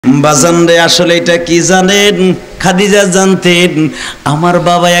বাজানরে আসলে এটা কি জানেন? খাদিজা জানতেন। আমার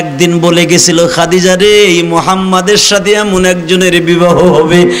বাবা একদিন বলে গেছিল, খাদিজা রে, এই মুহাম্মাদের সাথে এমন একজনের বিবাহ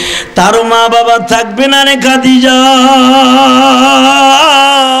হবে, তার মা বাবা থাকবে না রে খাদিজা।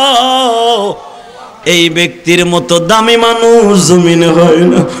 এই ব্যক্তির মতো দামি মানুষ জমিনে হয়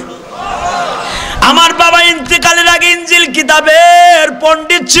না। আমার বাবা ইন্তেকালের আগে ইনজিল কিতাবের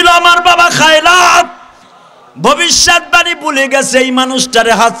পণ্ডিত ছিল। আমার বাবা খায়রাত ভবিষ্যৎবাণী ভুলে গেছে, এই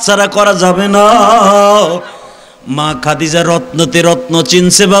মানুষটারে হাতছাড়া করা যাবে না। মা খাদিজা রত্নতে রত্ন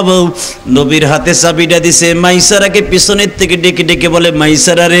চিনছে বাবু। নবীর হাতে চাবিটা দিছে। মাইসারাকে পিছনের থেকে ডেকে ডেকে বলে,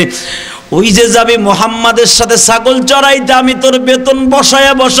 মাইসারা রে, ওই যে যাবি মুহাম্মাদের সাথে ছাগল চড়াইতে, আমি তোর বেতন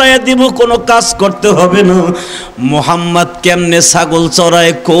বসায়া বসায়া দিব, কোনো কাজ করতে হবে না। মুহাম্মদ কেমনে ছাগল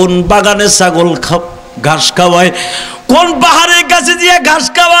চড়ায়, কোন বাগানে ছাগল ঘাস খাওয়ায়, কোন পাহাড়ের কাছে দিয়ে ঘাস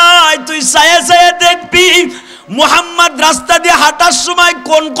খাওয়ায়, তুই ছায়া ছায়া দেখবি। মুহাম্মদ রাস্তা দিয়ে হাঁটার সময়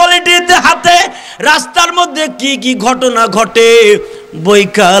কোন কোয়ালিটিতে হাঁটে, রাস্তার মধ্যে কি কি ঘটনা ঘটে,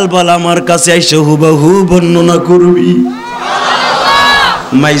 বৈকাল বেলা আমার কাছে এসে হুবহু বর্ণনা করবি।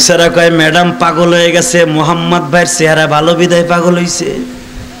 মাইসারা কয়, ম্যাডাম পাগল হয়ে গেছে, মুহাম্মদ ভাইয়ের চেহারা ভালো বিদায় পাগল হইছে।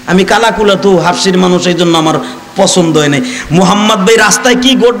 আমি কালাকুলা তো হাফসির মানুষ, এই জন্য আমার পছন্দ হয় নাই। মুহাম্মদ ভাই রাস্তায়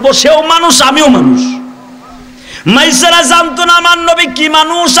কি ঘটবো, সেও মানুষ আমিও মানুষ। মাইসারা জানতো না আমার নবী কি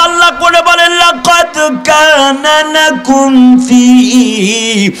মানুষ। আল্লাহ করে বলেন, লাকাদ কানা লাকুম ফি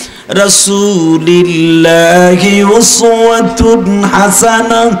রাসূলিল্লাহি উসওয়াতুন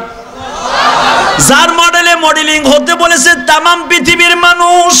হাসানাহ। যার মডেলে মডেলিং হতে বলেছে তামাম পৃথিবীর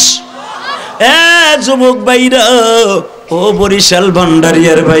মানুষ। যুবক ভাইরা, ও বরিশাল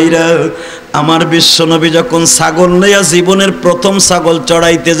ভান্ডারিয়ার ভাইরা, আমার বিশ্বনবী যখন ছাগল লইয়া জীবনের প্রথম ছাগল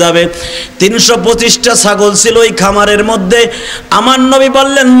চড়াইতে যাবে, 325টা ছাগল ছিল ওই খামারের মধ্যে। আমার নবী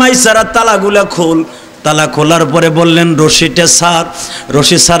বললেন, মাইসারা তালাগুলা খোল। তালা খোলার পরে বললেন, রশিটা ছাড়।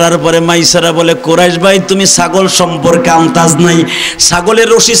 রশি ছাড়ার পরে মাইসারা বলে, কোরাইশ ভাই, তুমি ছাগল সম্পর্কে আন্দাজ নাই। ছাগলের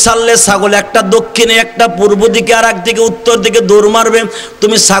রশি ছাড়লে ছাগল একটা দক্ষিণে, একটা পূর্ব দিকে, আর একদিকে উত্তর দিকে দৌড় মারবে,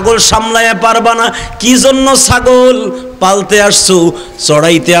 তুমি ছাগল সামলাইয়া পারবা না। কি জন্য ছাগল পালতে আসছো,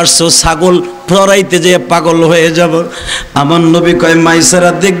 চড়াইতে আসছো, ছাগল চড়াইতে যেয়ে পাগল হয়ে যাব। আমার নবী কয়,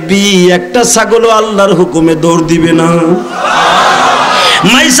 মাইসারা দেখবি একটা ছাগলও আল্লাহর হুকুমে দৌড় দিবে না।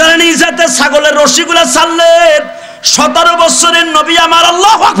 মাইসারা নিজাতে ছাগলের রশিগুলা ছাড়লেন। 17 বছরের নবী আমার।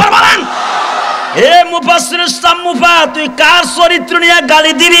 আল্লাহু আকবার বলেন। এ মুফাসসির ইসলাম মুফা, তুই কার চরিত্র নিয়ে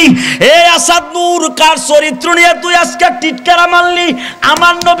গালি দিলি? এ আসাদ নূর, কার চরিত্র নিয়ে তুই আজকে টিটকারা মারলি?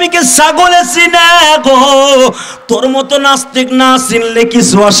 আমার নবীকে ছাগলে চিনে গো। তোর মতো নাস্তিক না চিনলে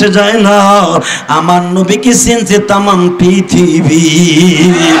কিছু আসে যায় না। আমার নবীকে চিনছে তামাম পৃথিবী।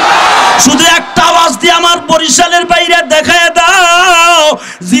 শুধু একটা আওয়াজ দিয়ে আমার বরিশালের বাইরে দেখায় দাও,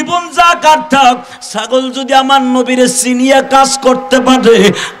 জীবন যা কাটতাম, ছাগল যদি আমার নবীর চিনিয়া কাজ করতে পারে,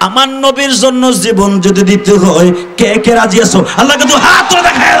 আমার নবীর জন্য জীবন যদি দিতে হয়, কে কে রাজি আছো? আল্লাহকে তো হাত ধরে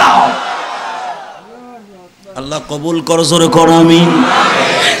দেখায় দাও। আল্লাহ কবুল করো, জোরে করো আমিন।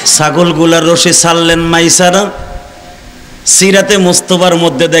 ছাগলগুলার রশি ছাড়লেন মাইসারা। সিরাতে মুস্তাফার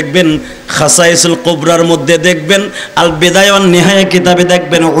মধ্যে দেখবেন, খাসাইসুল কুবরার মধ্যে দেখবেন, আল বিদায়া ওয়ান নিহায়া কিতাবে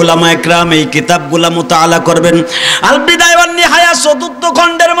দেখবেন, উলামা ইকরাম এই কিতাবগুলা মুতাআলা করবেন। আল বিদায়া ওয়ান নিহায়া 4th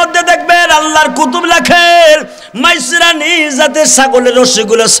খণ্ডের মধ্যে দেখবেন, আল্লাহর কুতুব লেখেন, মাইসরা নিজাতে ছাগলের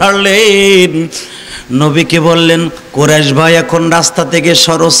রশিগুলো ছাড়লেন। নবীকে বললেন, কোরাইশ ভাই এখন রাস্তা থেকে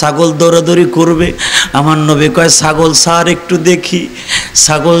সরো, ছাগল দৌড়াদৌড়ি করবে। আমার নবী কয়, ছাগল ছাড় একটু দেখি।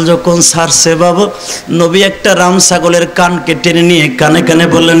 ছাগল যখন ছাড়ছে বাবা, নবী একটা রাম ছাগলের কানকে টেনে নিয়ে কানে কানে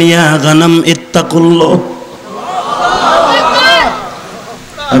বললেন, ইয়া গানাম ইত্তাকুল্লাহ।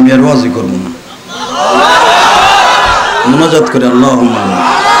 আমি আর ওয়াজি করব না, মুনাজাত করে আল্লাহুম্মা।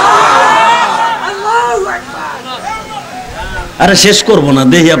 আরে শেষ করব না,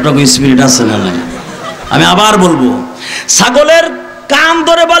 দেখি আপনাকে স্পিরিট আছে না নাই। আমি আবার বলবো, ছাগলের কান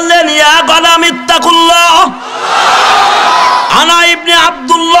ধরে বললেন, ইয়া গানাম ইত্তাকুল্লাহ, আনা ইবনে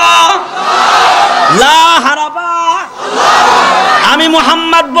আব্দুল্লাহ, লা হারাবা, আমি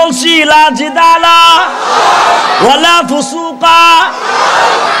মুহাম্মদ বলছি, লা জিদালা ওয়ালা ফুসুকা।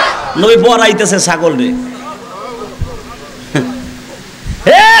 নবী পড়াইতেছে ছাগল রে,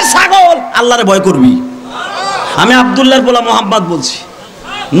 হে ছাগল, আল্লাহরে ভয় করবি। আমি আব্দুল্লাহর বলা মুহাম্মদ বলছি।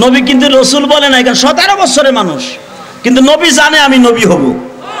 নবী কিন্তু রসুল বলে না, এখানে 17 বছরের মানুষ, কিন্তু নবী জানে আমি নবী হব।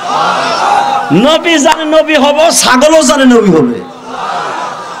 নবী জানে নবী হব, ছাগলও জানে নবী হবে।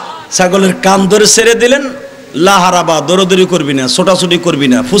 ছাগলের কান ধরে ছেড়ে দিলেন, লা হারাবা, দৌড়াদৌড়ি করবি না, ছোটাছুটি করবি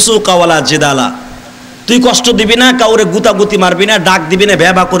না, ফুসুকা ওয়ালা জিদালা, তুই কষ্ট দিবি না, কাউরে গুতাগুতি মারবি না, ডাক দিবি না,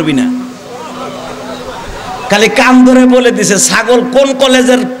 ভেবা করবি না। খালি কান ধরে বলে দিছে। ছাগল কোন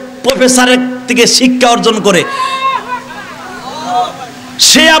কলেজের প্রফেসরের থেকে শিক্ষা অর্জন করে?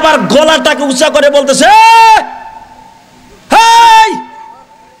 সে আবার গলাটাকে উঁচা করে বলতেছে,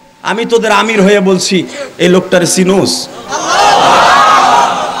 আমি তোদের আমির হয়ে বলছি, এই লোকটার চিনোস?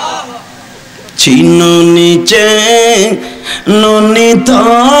 চিনো নিচে ননি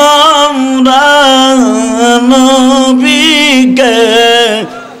তোমরা নবীকে,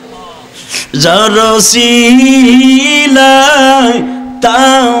 যার সিলায়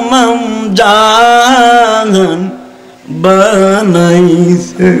তামাম জাহান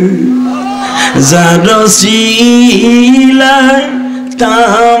বানাইছে, যার সিলায়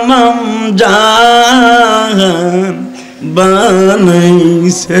তামাম জাহান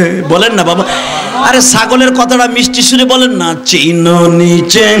বানাইছে। বলেন না বাবা, আরে ছাগলের কথাটা মিষ্টি সুরে বলেন না। চিনো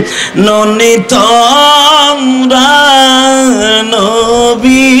নিচে ননি তোমরা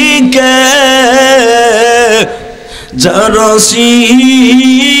নবীকে, যার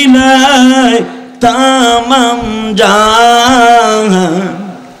সিলায় তামাম জাহান,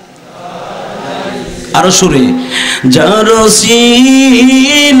 আরো সুরে, যার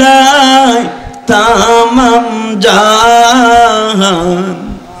সিলায় তামাম জাহান।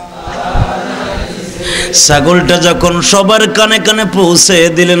 ছাগলটা যখন সবার কানে কানে পৌঁছে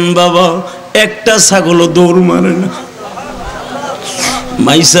দিলেন বাবা, একটা ছাগলও দৌড় মারে না।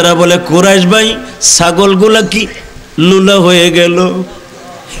 মাইসারা বলে, কুরাইশ ভাই ছাগলগুলা কি লুলা হয়ে গেল?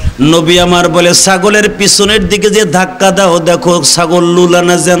 নবী আমার বলে, ছাগলের পিছনের দিকে যে ধাক্কা দাও, দেখো ছাগল লুলা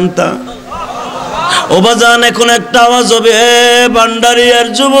না জ্যান্তা। ও বাজান, এখন একটা আওয়াজ হবে, ভান্ডারিয়ার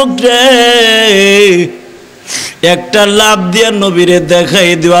যুবক রে, একটা লাভ দিয়ে নবীরে দেখাই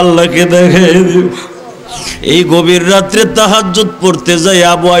দিও, আল্লাহকে দেখাই দিও। এই গভীর রাত্রে তাহাজ্জুদ পড়তে যাই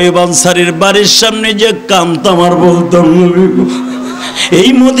আবু আইয়ুব আনসারীর বাড়ির সামনে যে কামতাম আর বলতাম, নবী গো, এই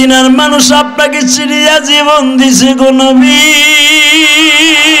মদিনার মানুষ আপনাকে চিনিয়া জীবন দিছে গো নবী,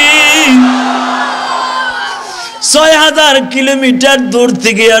 ৬০০০ কিলোমিটার দূর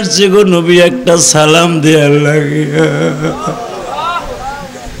থেকে আসছে গো নবী, একটা সালাম দেওয়ার লাগে।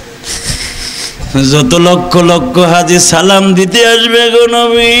 যত লক্ষ লক্ষ হাজি সালাম দিতে আসবে গো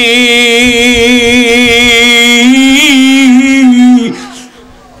নবী,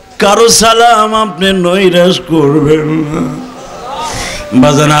 কারো সালাম আপনি নৈরাশ করবেন না।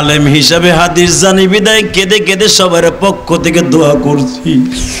 বাজান আলেম হিসাবে হাদিস জানি বিদায় কেঁদে কেঁদে সবার পক্ষ থেকে দোয়া করছি,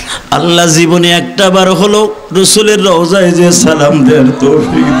 আল্লাহ জীবনে একটা বার হলো রসুলের রওজায় যে সালাম দেওয়ার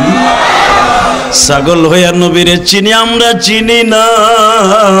তৌফিক দিন। ছাগল হইয়া নবীরে চিনি আমরা চিনি না।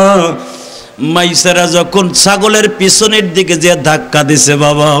 মাইসারা যখন ছাগলের পিছনের দিকে যে ধাক্কা দিছে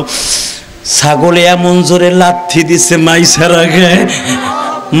বাবা, ছাগলে এমন জোরে লাথি দিছে মাইসারাকে,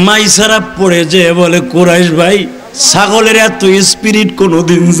 মাইসারা পড়ে যে বলে, কুরাইশ ভাই ছাগলের এত স্পিরিট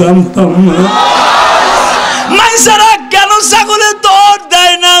কোনোদিন জানতাম না। মাইসারা কেন ছাগলে দৌড়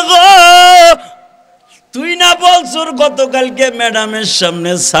দেয় না গো? তুই না বলছুর গতকালকে ম্যাডামের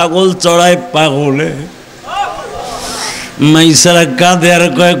সামনে ছাগল চড়ায় পাগলে? মাইসারা কাঁদে আর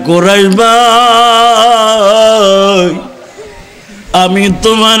কয়, কুরাইশ ভাই আমি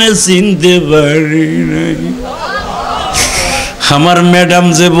তোমারে চিনতে পারি নাই। আমার ম্যাডাম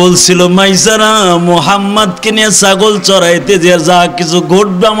যে বলছিল মাইসারা মোহাম্মদকে নিয়ে ছাগল চড়াইতে যে যা কিছু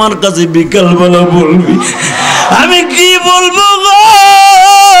ঘটবে আমার কাছে বিকালবেলা বলবি। আমি কি বলবো গো,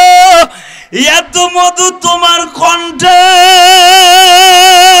 এত মধু তোমার কণ্ঠে,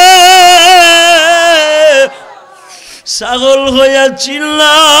 ছাগল হইয়া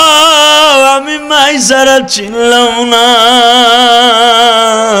চিনলাম আমি, মাইসারা চিনলাম না।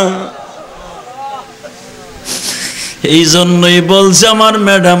 এই জন্যই বলছে আমার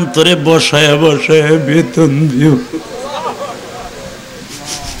ম্যাডাম তোরে বসায় বসায় বেতন দিও।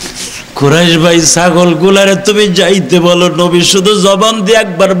 কুরাইশ ভাই ছাগল গুলারে তুমি যাইতে বলো, নবী শুধু জবান দিয়ে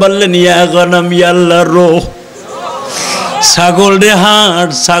একবার বললেন, ইয়া গনাম ইয়াল্লাহ রো। ছাগল রে হাঁট,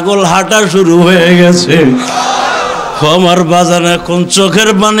 ছাগল হাঁটা শুরু হয়ে গেছে। আমার বাজার এখন চোখের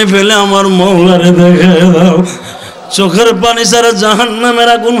পানি ফেলে আমার মওলারে দেখায় দাও। চোখের পানি ছাড়া জাহান্নামের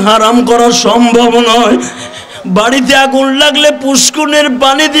আগুন হারাম করা সম্ভব নয়। বাড়িতে আগুন লাগলে পুষ্কুনের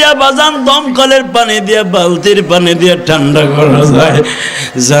পানি দিয়া, বাজান দমকলের পানি দিয়া, বালতির পানি দিয়া ঠান্ডা করা যায়।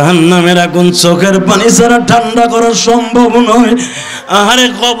 জাহান্নামের আগুন চোখের পানি ছাড়া ঠান্ডা করা সম্ভব নয়। আহারে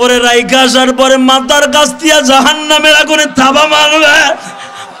কবরে রাইখা আসার পরে মাথার কাছ দিয়া জাহান্নামের আগুনে থাবা মারবে,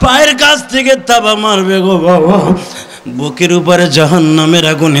 পায়ের কাছ থেকে থাবা মারবে গো বাবা, বুকের উপরে জাহান্নামের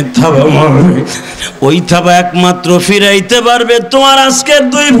আগুনে থাবা মারবে। ওই থাবা একমাত্র ফিরাইতে পারবে তোমার আজকের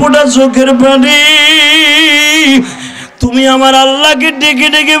 2 ফোঁটা চোখের পানি। তুমি আমার আল্লাহকে ডেকে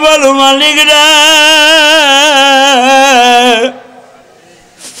ডেকে বলো, মালিক রে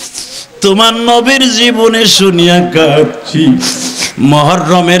তোমার নবীর জীবনে শুনিয়া কাঁদছি,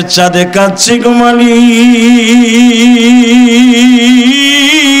 মুহররমের চাঁদে কাঁদছি গো মালিক,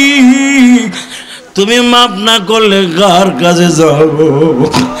 তুমি মাফ না করলে কার কাছে যাব?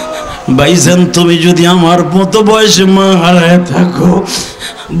 ভাইজান তুমি যদি আমার মতো বয়সে মা হারায় থাকো,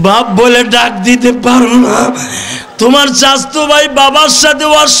 বাপ বলে ডাক দিতে পারো না, তোমার চাচতো ভাই বাবার সাথে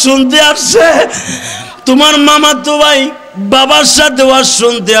ওয়াজ শুনতে আসছে, তোমার মামাতো ভাই বাবার সাথে ওয়াজ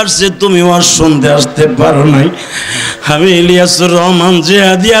শুনতে আসছে, তুমি ওয়াজ শুনতে আসতে পারো নাই। আমি ইলিয়াসুর রহমান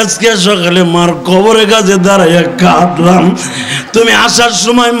জিহাদি আজকে সকালে মার কবরের কাছে দাঁড়াইয়া কাঁদলাম। তুমি আসার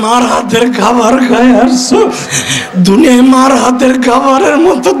সময় মার হাতের খাবার খায় আসছো, দুনিয়ায় মার হাতের খাবারের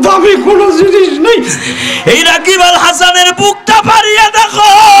মতো দামি কোনো জিনিস নেই। এই রাকিব আল হাসানের বুকটা বাড়িয়ে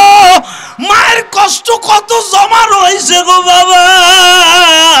দেখো, মায়ের কষ্ট কত জমা রয়েছে গো বাবা।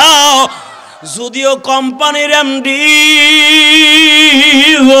 যদিও কোম্পানির এমডি,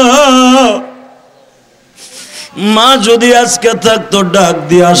 মা যদি আজকে থাকতো ডাক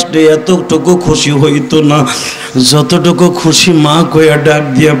দিয়ে আসলে এতটুকু খুশি হইতো না যতটুকু খুশি মা কইয়া ডাক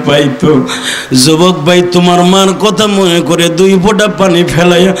দিয়ে পাইতো। যুবক ভাই তোমার মার কথা মনে করে দুই ফোঁটা পানি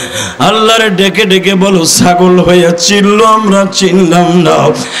ফেলাইয়া আল্লাহরে ডেকে ডেকে বলো, ছাগল হইয়া চিনলো আমরা চিনলাম না।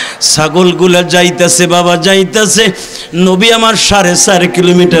 ছাগলগুলা যাইতেছে বাবা যাইতেছে। নবী আমার 4.5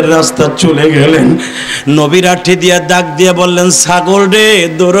 কিলোমিটার রাস্তা চলে গেলেন। নবীর আঠি দিয়া ডাক দিয়ে বললেন, ছাগল রে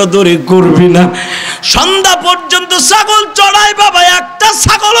দৌড়াদৌড়ি করবি না। সন্ধ্যা পর্যন্ত ছাগল চড়াই বাবা, একটা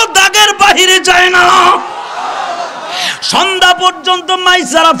ছাগলও দাগের বাহিরে যায় না। সন্ধ্যা পর্যন্ত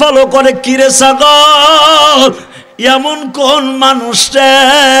মাইসারা ফলো করে, কিরে ছাগল এমন কোন মানুষ রে,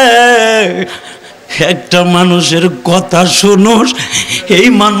 একটা মানুষের কথা শুনোস, এই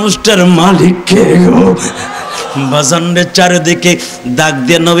মানুষটার মালিক কে গো? বাজানের চারিদিকে ডাক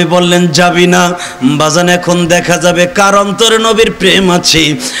দিয়ে নবী বললেন, যাবি না বাজান, এখন দেখা যাবে কার অন্তরে নবীর প্রেম আছে।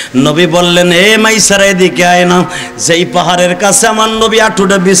 নবী বললেন, এ মাইসারা এদিকে আয় না। যেই পাহাড়ের কাছে আমার নবী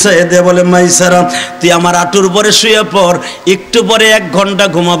আঁটুটা বিছাইয়ে দিয়ে বলে, মাইসারা তুই আমার আঁটুর পরে শুয়ে পড়, একটু পরে 1 ঘন্টা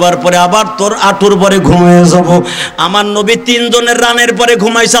ঘুমাবার পরে আবার তোর আঁটুর পরে ঘুমিয়ে যাব। আমার নবী 3 জনের রানের পরে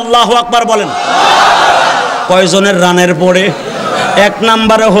ঘুমাইছে। আল্লাহু আকবার বলেন। কয়জনের রানের পরে? 1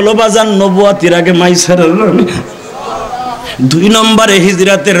 নম্বরে হলো বাজান নবুয়াতির আগে মাইসারার রানে, 2 নম্বরে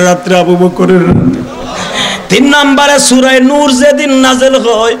হিজরাতের রাত্রে আবু বকরের রানে, 3 নম্বরে সূরা নূর যেদিন নাযিল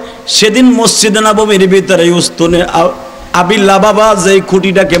হয় সেদিন মসজিদে নববীর ভিতরে উস্তনে আবিলা বাবা, যেই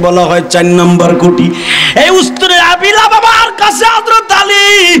খুঁটিটাকে বলা হয় 4 নম্বর খুঁটি, এই উস্তনে আবিলা বাবার কাছে হযরত আলী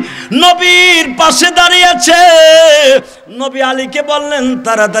নবীর পাশে দাঁড়িয়ে আছে। নবী আলীকে বললেন,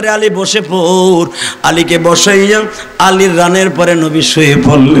 তাড়াতাড়ি আলী বসে পড়। আলীকে বসাইয়া আলীর রানের পরে নবী শুয়ে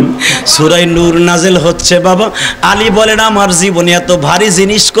পড়লেন। সূরা নূর নাযিল হচ্ছে বাবা। আলী বলেন, আমার জীবনে এত ভারী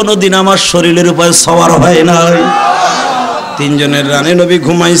জিনিস কোনোদিন আমার শরীরের উপরে সওয়ার হয় নাই। 3 জনের রানে নবী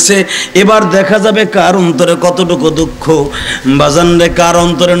ঘুমাইছে। এবার দেখা যাবে কার অন্তরে কতটুকু দুঃখ। বাজান রে, কার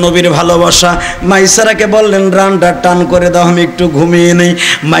অন্তরে নবীর ভালোবাসা। মাইসারাকে বললেন, রানটা টান করে দাও, আমি একটু ঘুমিয়ে নেই।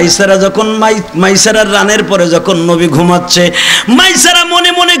 মাইসারা যখন মাইসারার রানের পরে যখন নবী ঘুমাচ্ছে, মাইসারা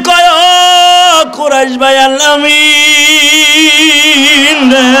মনে মনে কয়, ও কুরাইশ ভাই আল্লামিন,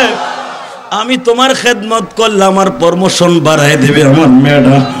 আমি তোমার খেদমত করলে আমার প্রমোশন বাড়ায় দেবে আমার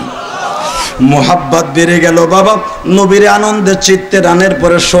ম্যাডাম। মোহাব্বত বেড়ে গেল বাবা। নবীর আনন্দে চিত্তে রানের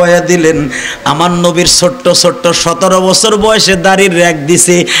পরে শোয়া দিলেন। আমার নবীর ছোট্ট ছোট্ট 17 বছর বয়সে দাড়ির র্যাক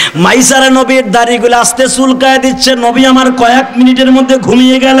দিছে। মাইসারা নবীর দাড়িগুলো আস্তে চুলকায় দিচ্ছে। নবী আমার কয়েক মিনিটের মধ্যে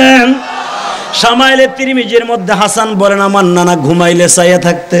ঘুমিয়ে গেলেন। সামাইলে তিরমিজির মধ্যে হাসান বলেন, আমার নানা ঘুমাইলে চাইয়া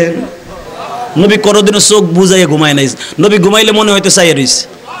থাকতেন। নবী কোনোদিনও চোখ বুঝাইয়া ঘুমায় নাই। নবী ঘুমাইলে মনে হয়তো চাইয়া রইছে,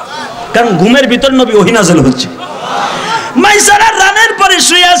 কারণ ঘুমের ভিতর নবী ওহী নাযিল হচ্ছে। মাইসারা রানের পরে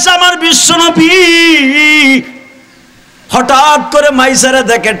শুয়ে আছে আমার বিশ্বনবী। হঠাৎ করে মাইসারা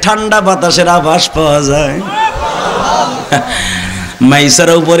দেখে ঠান্ডা বাতাসের আভাস পাওয়া যায়।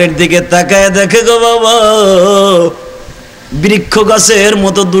 মাইসারা উপরের দিকে তাকায় দেখে গো বাবা, বৃক্ষ গাছের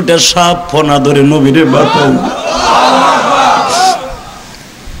মতো 2টা সাপ ফনা ধরে নবীরে বাতায়।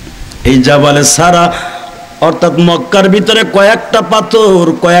 এই জাবালে সারা অর্থাৎ মক্কার ভিতরে কয়েকটা পাথর,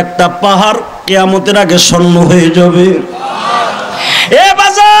 কয়েকটা পাহাড় কিয়ামতের আগে স্বর্ণ হয়ে যাবে। এ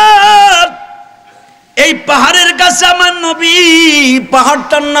বাজার, এই পাহাড়ের কাছে আমার নবী,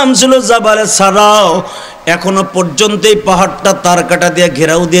 পাহাড়টার নাম ছিল জাবালে সারাও। এখনো পর্যন্ত এই পাহাড়টা তার কাটা দিয়ে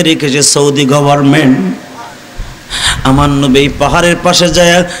ঘেরাও দিয়ে রেখেছে সৌদি গভর্নমেন্ট। আমার নবী এই পাহাড়ের পাশে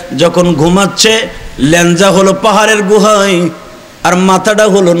যায় যখন ঘুমাচ্ছে, লেঞ্জা হলো পাহাড়ের গুহায় আর মাথাটা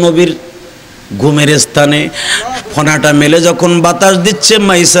হলো নবীর ঘুমের স্থানে। ফোনাটা মেলে যখন বাতাস দিচ্ছে,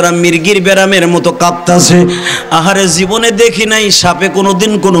 মাইসারা মির্গির ব্যারামের মতো কাঁপতাছে। আহারে, জীবনে দেখি নাই সাপে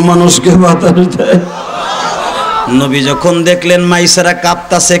কোনোদিন কোনো মানুষকে বাতাস দেয়। নবী যখন দেখলেন মাইসারা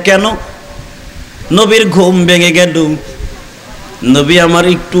কাঁপতাছে কেন, নবীর ঘুম ভেঙে গেল। নবী আমার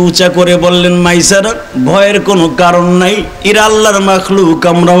একটু উঁচা করে বললেন, মাইসারা ভয়ের কোনো কারণ নাই, এরা আল্লাহর মাখলুক,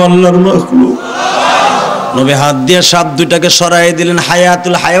 আমরা আল্লাহর মাখলুক। নবী হাত দিয়ে সাপ দুইটাকে সরাই দিলেন।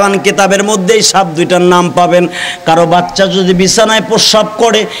 হায়াতুল হায়াওয়ান কিতাবের মধ্যে এই সাপ দুইটার নাম পাবেন। কারো বাচ্চা যদি বিছানায় প্রস্রাব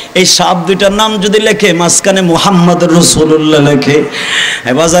করে, এই সাপ দুইটার নাম যদি লেখে, মাঝখানে মুহাম্মদুর রাসূলুল্লাহ লেখে।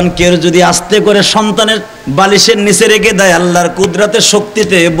 বাজান কেউ যদি আস্তে করে সন্তানের বালিশের নিচে রেখে দেয়, আল্লাহর কুদরতের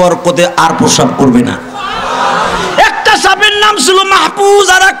শক্তিতে বরকতে আর প্রস্রাব করবে না। একটা সাপের নাম ছিল মাহফুজ,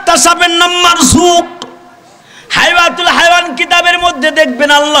 আর একটা সাপের নাম মারজুক। হায়াতুল হায়াওয়ান কিতাবের মধ্যে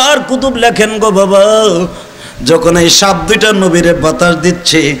দেখবেন আল্লাহর কুতুব লেখেন গো বাবা, যখন এই সাপ দুইটা নবীরে বাতাস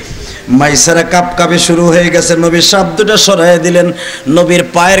দিচ্ছে, মাইসারা কাঁপকাঁপে শুরু হয়ে গেছে। নবীর সাপ দুইটা সরাই দিলেন, নবীর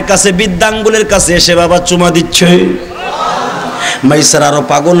পায়ের কাছে বৃদ্ধাঙ্গুলের কাছে এসে বাবা চুমা দিচ্ছে। মাইসারা আরো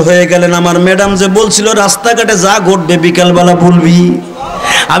পাগল হয়ে গেলেন। আমার ম্যাডাম যে বলছিল রাস্তাঘাটে যা ঘটবে বিকালবেলা বলবি,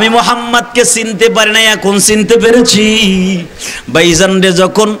 আমি মোহাম্মদকে চিনতে পারি না, এখন চিনতে পেরেছি। ভাইজান রে,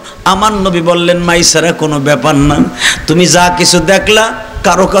 যখন আমার নবী বললেন, মাইসারা কোনো ব্যাপার না, তুমি যা কিছু দেখলা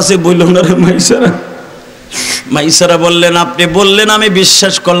কারো কাছে বললো না রে মাইসারা। মাইসারা বললেন, আপনি বললেন আমি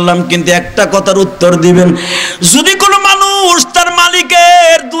বিশ্বাস করলাম, কিন্তু একটা কথার উত্তর দিবেন। যদি কোনো মানুষ তার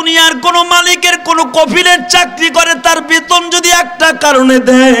মালিকের, দুনিয়ার কোনো মালিকের কোনো কফিলের চাকরি করে, তার বেতন যদি একটা কারণে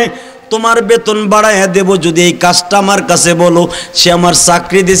দেয়, তোমার বেতন বাড়াইয়া দেব, যদি এই কাজটা আমার কাছে বলো। সে আমার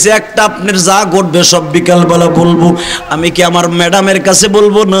চাকরি দিছে একটা, আপনার যা ঘটবে সব বিকালবেলা বলবো। আমি কি আমার ম্যাডামের কাছে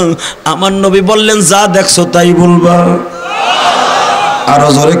বলবো না? আমার নবী বললেন, যা দেখছো তাই বলবা। আরো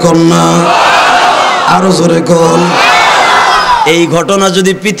জোরে কর না, আরো জোরে কর। এই ঘটনা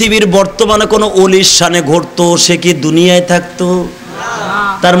যদি পৃথিবীর বর্তমানে কোনো অলির শানে ঘটতো, সে কি দুনিয়ায় থাকতো?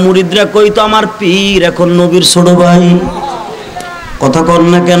 তার মুরিদরা কইতো, আমার পীর এখন নবীর ছোট ভাই। কথা কর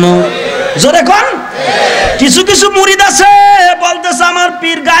না কেন? জোরে কর। কিছু কিছু মুরিদ আছে বলতেছে আমার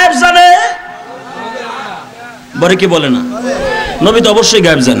পীর গায়েব জানে, বলে কি বলে না? নবী তো অবশ্যই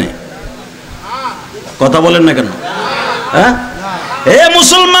গায়েব জানে। কথা বলেন না কেন? হ্যাঁ, এ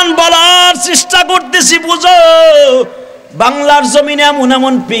মুসলমান, বলার চেষ্টা করতেছি, বুঝো। বাংলার জমিনে এমন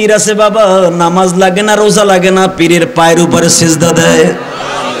এমন পীর আছে বাবা, নামাজ লাগে না, রোজা লাগে না, পীরের পায়ের উপরে সিজদা দেয়।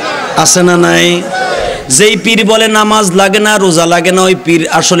 আছে না নাই? যেই পীর বলে নামাজ লাগে না, রোজা লাগে না, ওই পীর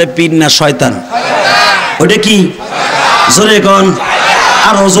আসলে পীর না, শয়তান। ওটা কি? জোরে কোন,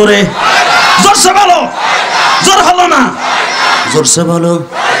 আরো জোরে, জোরসে বলো। জোর হলো না, জোরসে বলো।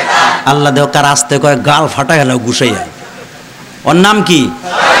 আল্লাহ দেও কার আসতে কয় গাল ফাটা গেল গুছাইয়া। ওর নাম কি?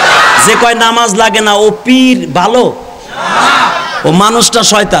 যে কয় নামাজ লাগে না, ও পীর ভালো, ও মানুষটা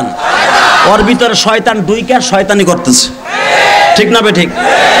শয়তান। ওর ভিতরে শয়তান ঢুইকা শয়তানি করতেছে। ঠিক না বে ঠিক?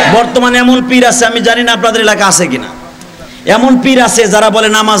 বর্তমানে এমন পীর আছে, আমি জানি না আপনাদের এলাকা আছে কিনা, এমন পীর আছে যারা বলে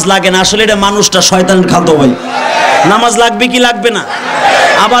নামাজ লাগে না, আসলে এটা মানুষটা শয়তান খাতো ভাই। নামাজ লাগবে কি লাগবে না?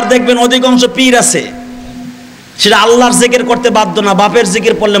 আবার দেখবেন অধিকাংশ পীর আছে সেটা আল্লাহর জিকির করতে বাধ্য না, বাপের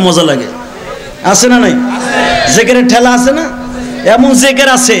জিকির পড়লে মজা লাগে। আছে না নাই? জিকিরের ঠেলা আছে না? এমন জিকির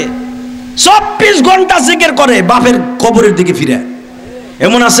আছে 24 ঘন্টা জিকির করে, বাপের কবরের দিকে ফিরে।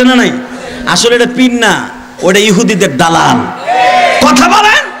 এমন আছে না নাই? আসলে এটা পীর না, ওটা ইহুদিদের দালাল। কথা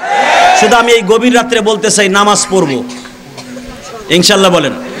বলেন। শুধু আমি এই গভীর রাত্রে বলতে চাই, নামাজ পড়বো ইনশাল্লাহ।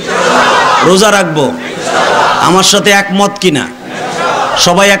 বলেন, রোজা রাখবো। আমার সাথে একমত কিনা?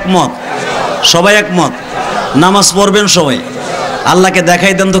 সবাই একমত? সবাই একমত। নামাজ পড়বেন সবাই। আল্লাহকে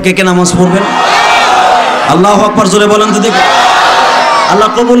দেখাই দেন তো কে কে নামাজ পড়বেন। আল্লাহু আকবার জোরে বলেন তো দেখি। আল্লাহ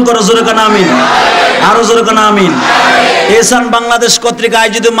কবুল করো, জোরে কানা আমিন। আরো জোরে কানা আমিন। এসান বাংলাদেশ কর্তৃক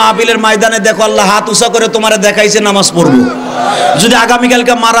আয়োজিত মাহফিলের ময়দানে দেখো, আল্লাহ হাত উঁচা করে তোমারে দেখাইছে নামাজ পড়বো। যদি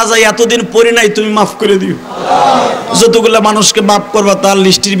আগামীকালকে মারা যায়, এতদিন পড়ি নাই, তুমি মাফ করে দিও। যতগুলো মানুষকে মাফ করবা তার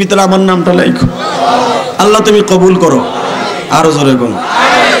লিস্টির ভিতরে আমার নামটা লেখো। আল্লাহ তুমি কবুল করো। আরো জোরে বলো।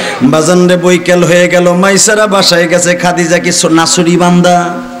 বাজান রে, বৈকাল হয়ে গেল, মাইসারা বাসায় গেছে। খাদিজা কি নাসুরি বান্দা?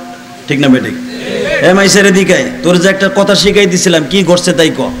 ঠিক না বেঠিক? এ মাইসারে দিকাই, তোর যে একটা কথা শিখাই দিছিলাম, কি করছে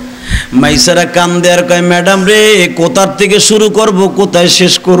তাই ক। মাইসারা কান দেয়ার কয়, ম্যাডাম রে, কোথার থেকে শুরু করব, কোথায়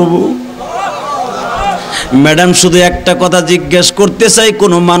শেষ করব? ম্যাডাম শুধু একটা কথা জিজ্ঞেস করতে চাই,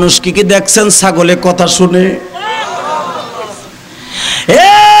 কোন মানুষ কি কি দেখছেন ছাগলে কথা শুনে? এ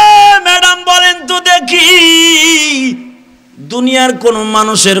ম্যাডাম বলেন তো দেখি, দুনিয়ার কোন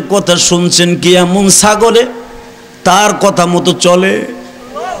মানুষের কথা শুনছেন কি এমন ছাগলে তার কথা মতো চলে?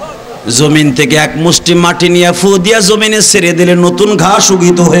 জমিন থেকে এক মুষ্টি মাটি নিয়ে ফু দিয়া জমিনে ছেড়ে দিলে নতুন ঘাস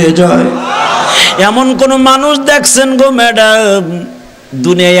উগিত হয়ে যায়। এমন কোন মানুষ দেখছেন গো ম্যাডাম?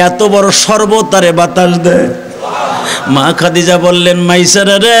 দুনিয়ায় এত বড় শরবতারে বাতাস দেয়। মা খাদিজা বললেন,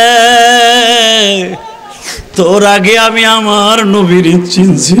 মাইসারা রে, তোর আগে আমি আমার নবীর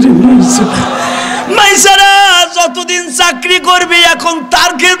চিনছি রে মাইসারা। যতদিন চাকরি করবি এখন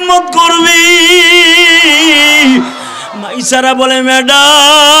তার খেদমত করবি। ইসারা বলে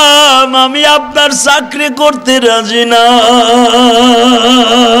ম্যাডাম আমি আপনার চাকরি করতে রাজি না,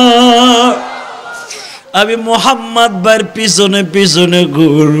 আমি মোহাম্মদ ভাইয়ের পিছনে পিছনে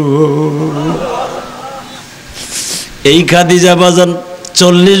ঘুরবো। এই খাদিজা বাজান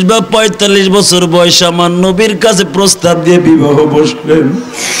 40 বা 45 বছর বয়স আমার নবীর কাছে প্রস্তাব দিয়ে বিবাহ বসলেন।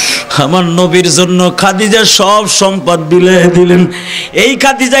 আমার নবীর জন্য খাদিজা সব সম্পদ বিলিয়ে দিলেন। এই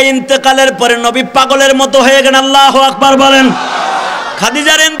খাদিজা ইন্তেকালের পরে নবী পাগলের মতো হয়ে গেলেন। আল্লাহু আকবার বলেন।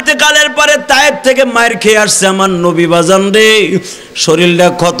 খাদিজার ইন্তেকালের পরে তায়েব থেকে মায়ের খেয়ে আসছে আমার নবী বাজান রে, শরীরটা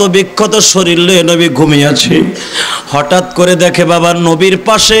ক্ষত বিক্ষত শরীর লয়ে নবী ঘুমিয়ে আছে। হঠাৎ করে দেখে বাবার নবীর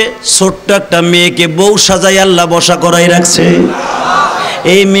পাশে ছোট্ট একটা মেয়েকে বউ সাজাই আল্লাহ বসা করাই রাখছে।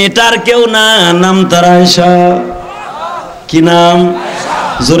 এই মেয়েটার কেউ না, নাম তার আয়েশা। কি নাম?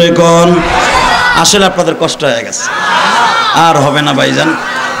 জোরে কোন। আসলে আপনাদের কষ্ট হয়ে গেছে, আর হবে না ভাইজান।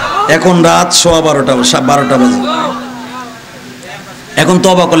 এখন রাত 12:15 বাজে, এখন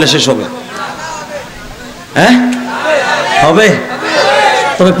তওবা করলে শেষ হবে। হ্যাঁ হবে,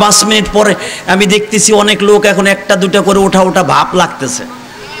 তবে 5 মিনিট পরে আমি দেখতেছি অনেক লোক এখন 1টা 2টা করে ওঠা ভাব লাগতেছে।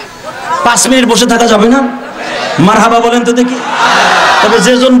 5 মিনিট বসে থাকা যাবে না? মারহাবা বলেন তো দেখি। তবে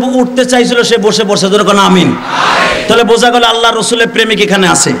যেজন উঠতে চাইছিল সে বসে বসে যেরকম আমিন। তাহলে বোঝা গেল আল্লাহ রসুলের প্রেমিক এখানে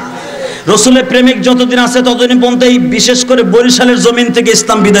আছে। রসুলের প্রেমিক যতদিন আছে ততদিন পর্যন্ত এই বিশেষ করে বরিশালের জমিন থেকে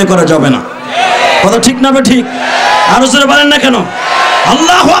ইসলাম বিদায় করা যাবে না। কথা ঠিক না? ঠিক। আরো জোরে বলেন না কেন?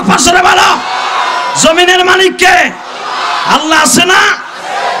 আল্লাহু আকবার জোরে বলো। জমিনের মালিক কে? আল্লাহ আছে না?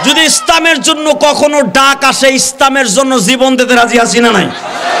 যদি ইসলামের জন্য কখনো ডাক আসে, ইসলামের জন্য জীবন দিতে রাজি আছি না নাই?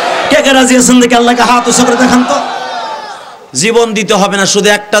 কে কে রাজি আছেন দেখি আল্লাহকে হাত উঁচু করে দেখান তো। জীবন দিতে হবে না, শুধু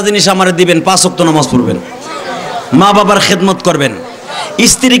একটা জিনিস আমারে দিবেন, 5 ওয়াক্ত নামাজ পড়বেন, মা বাবার খেদমত করবেন,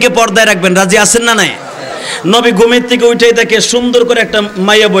 স্ত্রীকে পর্দায় রাখবেন। রাজি আছেন না নাই? নবী ঘুমের থেকে উঠেই দেখে সুন্দর করে একটা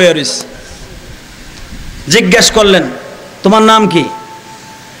মাইয়া বইয়া রইছে। জিজ্ঞেস করলেন তোমার নাম কি?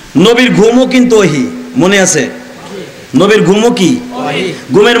 নবীর ঘুমও কিন্তু ওহি, মনে আছে? নবীর ঘুমও কি?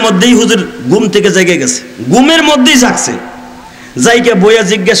 ঘুমের মধ্যেই হুজুর ঘুম থেকে জেগে গেছে, ঘুমের মধ্যেই জাগছে। যাইকে বইয়া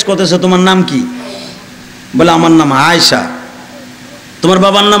জিজ্ঞেস করতেছে তোমার নাম কি? বলে আমার নাম আয়েশা। তোমার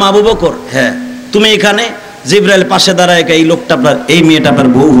বাবার নাম আবু বকর? হ্যাঁ। তুমি এখানে? জিবরাইল পাশে দাঁড়ায়, এই লোকটা আপনার, এই মেয়েটা আপনার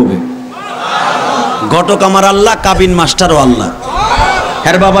বউ হবে। ঘটক আমার আল্লাহ, কাবিন মাস্টারও আল্লাহ।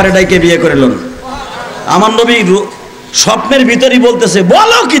 হ্যাঁ বাবার এটাইকে বিয়ে করে লোন। আমার নবী স্বপ্নের ভিতরেই বলতেছে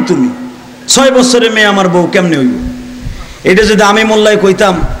বলো কি তুমি, 6 বছরের মেয়ে আমার বউ কেমনে হইব? এটা যদি আমি মোল্লাই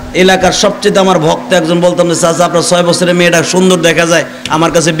কইতাম, এলাকার সবচেয়ে আমার ভক্ত একজন বলতাম যে চাচা আপনার 6 বছরের মেয়েটা সুন্দর দেখা যায়,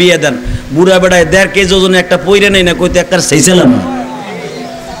 আমার কাছে বিয়ে দেন। বুড়া বেড়ায় 1.5 কেজি ওজনে একটা পইরে নেই না, কইতে একটা সেইছিলাম।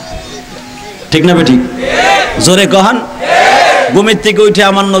 ঠিক না ঠিক? জোরে কহান। ঘুমের থেকে উঠে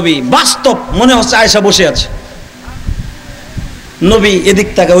আমার নবী বাস্তব মনে হচ্ছে আয়েশা বসে আছে। নবী এদিক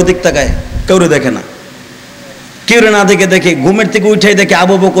তাকায় ওদিক তাকায়, কেউরে দেখে না। কেউরে না দেখে ঘুমের থেকে উঠে দেখে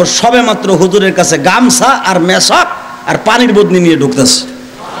আবু বকর সবে মাত্র হুজুরের কাছে গামছা আর মেশক আর পানির বদনি নিয়ে ঢুকতেছে।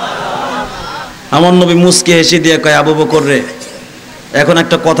 আমার নবী মুসকে হেসে দিয়ে কয় আবু বকর রে, এখন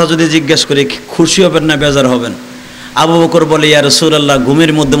একটা কথা যদি জিজ্ঞেস করি খুশি হবেন না বেজার হবেন? আবু বকর বলে ইয়া রাসূলুল্লাহ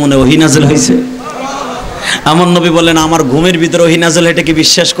ঘুমের মধ্যে মনে ওহী নাযিল হয়েছে। আমার নবী বলেন আমার ঘুমের ভিতরে ওহী নাযিল, এটা কি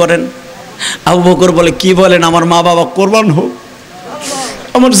বিশ্বাস করেন? আবু বকর বলে কি বলেন? আমার মা বাবা কোরবান হোক,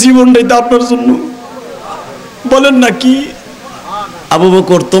 আমার জীবনটাই তো আপনার জন্য, বলেন না কি? আবু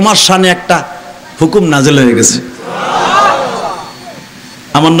বকর তোমার শানে একটা হুকুম নাযিল হয়ে গেছে।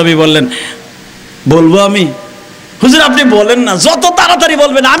 আমার নবী বললেন বলবো আমি? হুজুর আপনি বলেন না, যত তাড়াতাড়ি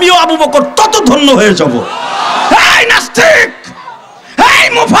বলবেন আমিও আবু বকর তত ধন্য হয়ে যাব। এই নাস্তিক, এই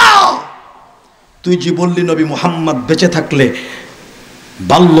মুফা, তুই যে বললি নবী মুহাম্মদ বেঁচে থাকলে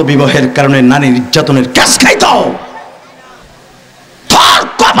বাল্য বিবাহের কারণে নারী নির্যাতনের কেস খাইতো, তোর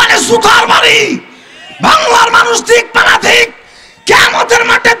কপালে সুতার মারি। বাংলার মানুষ ঠিক পানা ঠিক কিয়ামতের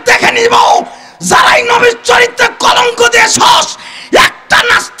মাঠে দেখে নিব, যারাই নবীর চরিত্রে কলঙ্ক দিয়ে শোষ, একটা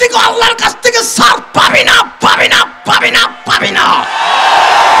নাস্তিক আল্লাহর কাছ থেকে সার পাবি না, পাবি না, পাবি না, পাবি না।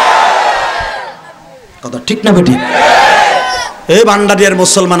 কথা ঠিক না বেটি? এই ভান্ডারিয়ার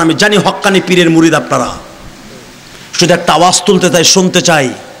মুসলমান আমি জানি, হক্কানি পীরের মুরিদ আপনারা, শুধু একটা আওয়াজ তুলতে চাই, শুনতে চাই।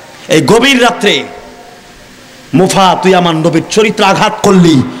 এই গভীর রাত্রে মুফা তুই আমার নবীর চরিত্র আঘাত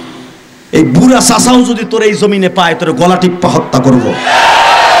করলি, এই বুড়া চাচাও যদি তোর এই জমিনে পায় তোর গলা টিপ্পা হত্যা করব।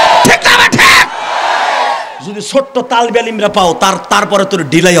 ঠিক না বেটি? যদি ছোট্ট তালবে আলিমরা পাও তারপরে তোর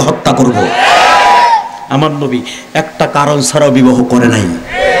ডিলাইয়া হত্যা করব। আমার নবী একটা কারণ ছাড়াও বিবাহ করে নাই।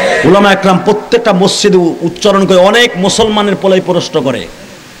 উলামা একরাম প্রত্যেকটা মসজিদে উচ্চারণ করে, অনেক মুসলমানের পোলাই প্রশ্ন করে,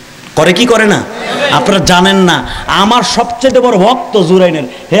 করে কি করে না? আপনারা জানেন না, আমার সবচেয়ে বড় ভক্ত জুরাইনের,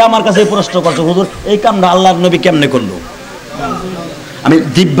 হে আমার কাছে প্রশ্ন করছে হুজুর এই কামটা আল্লাহর নবী কেমনে করলো? আমি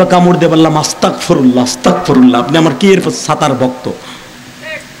দিব্যা কামড় দিয়ে বললাম আস্তাগফিরুল্লাহ আস্তাগফিরুল্লাহ, আপনি আমার কি এর সাতার ভক্ত?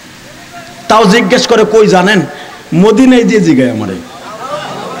 তাও জিজ্ঞেস করে কই জানেন? মদিনায় দিয়ে জিগায় আমারে।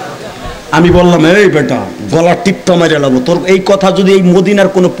 আমি বললাম এই বেটা গলা টিপটা মাইরে লাবো, তোর এই কথা যদি এই মদিনার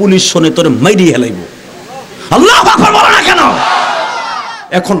কোনো পুলিশ শোনে তোরে মাইরি হেলাইব। আল্লাহু আকবার বলো না কেন?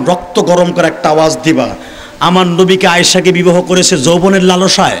 এখন রক্ত গরম করে একটা আওয়াজ দিবা, আমার নবীকে আয়েশাকে বিবাহ করেছে যৌবনের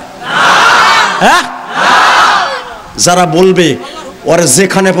লালসায়? হ্যাঁ, যারা বলবে ওরে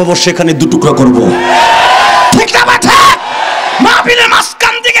যেখানে পাবো সেখানে দুটুকরা করব, ঠিক না বেটা? মাহফিলের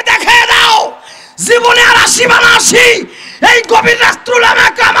মাঝখান থেকে দেখায় দাও জীবনে আর আসিবা না আসি এই গভীর রাত্রুল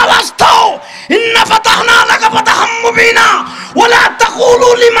আমাকে আমার আস্তাও ইন্না ফাতাহনা লাকা ফাতাহাম মুবিনা ওয়ালা তাকুলু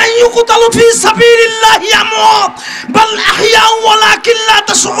লিমান ইউকতালু ফি সাবিলিল্লাহি আমওয়াত বাল আহইয়াউ ওয়ালাকিন লা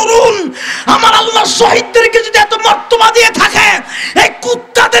তাশউরুন। আমার আল্লাহ শহীদদেরকে যদি এত মর্তবা দিয়ে থাকে, এই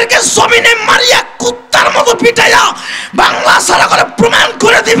কুত্তাদেরকে জমিনে মারিয়া কুত্তার মতো পিটাইয়া বাংলা সারা করে প্রমাণ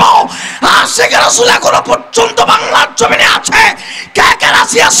করে দিব আশিক রাসূল এখনো পর্যন্ত বাংলার জমিনে আছে। কে কে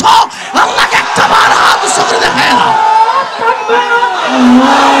রাজি আছো? আল্লাহকে একটা বার হাত উঁচু করে দেখায় না।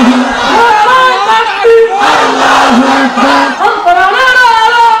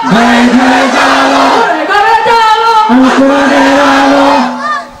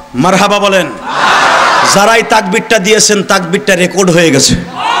 মারহাবা বলেন। যারাই তাকবীরটা দিয়েছেন তাকবীরটা রেকর্ড হয়ে গেছে।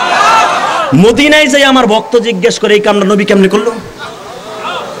 মদিনায় যাই আমার ভক্ত জিজ্ঞেস করে এই কামটা নবী কেমনে করলো?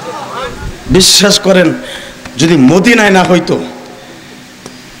 বিশ্বাস করেন যদি মদিনায় না হইতো,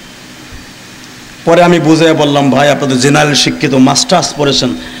 পরে আমি বুঝাই বললাম ভাই আপনাদের জেনারেল শিক্ষিত মাস্টার্স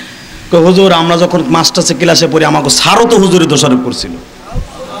পড়েছেন, হুজুর আমরা যখন মাস্টার্সে ক্লাসে পড়ি আমাকে স্যারও তো হুজুরে দোষারোপ করছিল।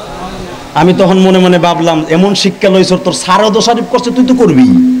 আমি তখন মনে মনে ভাবলাম এমন শিক্ষা লইছ তোর স্যারও দোষারোপ করছে তুই তো করবি,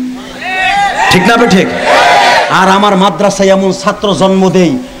 ঠিক না? ঠিক। আর আমার মাদ্রাসায় এমন ছাত্র জন্ম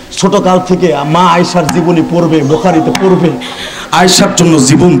দেই ছোটকাল থেকে, মা আয়েশার জীবনী পড়বে, বুখারীতে পড়বে, আয়েশার জন্য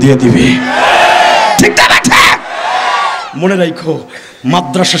জীবন দিয়ে দিবে, ঠিক না? মনে রাখো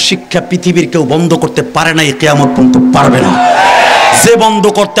মাদ্রাসা শিক্ষা পৃথিবীর কেউ বন্ধ করতে পারে না, কিয়ামত পর্যন্ত পারবে না। যে বন্ধ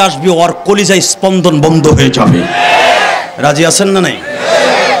করতে আসবে ওর কলিজায় স্পন্দন বন্ধ হয়ে যাবে। রাজি আছেন না? নাই?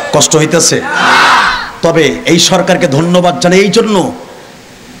 কষ্ট হইতেছে? তবে এই সরকারকে ধন্যবাদ জানাই, এই জন্য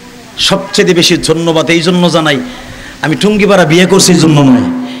সবচেয়ে বেশি ধন্যবাদ এই জন্য জানাই, আমি টুঙ্গিপাড়া বিয়ে করছি এই জন্য নয়,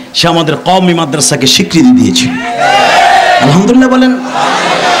 সে আমাদের কওমি মাদ্রাসাকে স্বীকৃতি দিয়েছে। আলহামদুলিল্লাহ বলেন।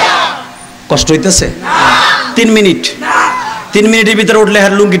 কষ্ট হইতেছে? 3 মিনিট, 3 মিনিটের ভিতরে উঠলে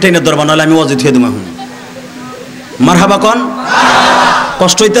হ্যাঁ লুঙ্গি টেনে ধরবা, নাহলে আমি ওয়াজি থুয়ে দেবো এখন। মারহাবা কন।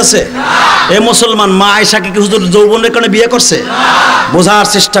 কষ্ট হইতেছে? এ মুসলমান, মা আয়েশাকে কি হুজুর যৌবনের কারণে বিয়ে করছে? বোঝার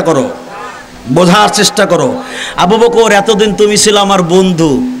চেষ্টা করো, বোঝার চেষ্টা করো। আবু বকর এতদিন তুমি ছিল আমার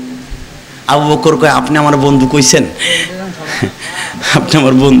বন্ধু। আবু বকর কয় আপনি আমার বন্ধু কইছেন? আপনি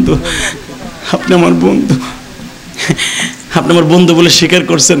আমার বন্ধু, আপনি আমার বন্ধু, আপনি আমার বন্ধু বলে স্বীকার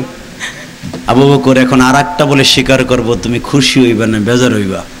করছেন। আবু বকর এখন আর একটা বলে স্বীকার করব, তুমি খুশি হইবা না বেজার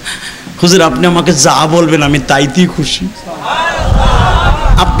হইবা? হুজুর আপনি আমাকে যা বলবেন আমি তাইতেই খুশি,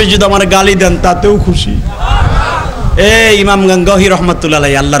 আপনি যদি আমার গালি দেন তাতেও খুশি। এই ইমাম গাঙ্গোহী রহমাতুল্লাহ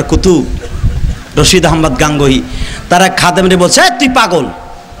আলাইহি, আল্লাহর কুতুব রশিদ আহমদ গাঙ্গোহী, তারা খাদেমরে বলছে তুই পাগল।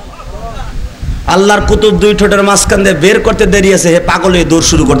 আল্লাহর কুতুব 2 ঠোঁটের মাঝখান দিয়ে বের করতে দেরি আছে, হে পাগল হয়ে দৌড়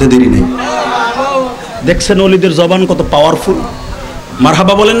শুরু করতে দেরি নেই। দেখছেন ওলিদের জবান কত পাওয়ারফুল।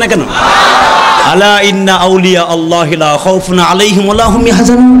 মারহাবা বলেন না কেন? আলা ইন্না আউলিয়া আল্লাহি লা খাউফুন আলাইহিম ওয়া লা হুম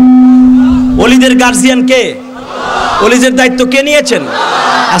ইয়াহজানুন। ওলিদের গার্জিয়ান কে? ওলিদের দায়িত্ব কে নিয়েছেন?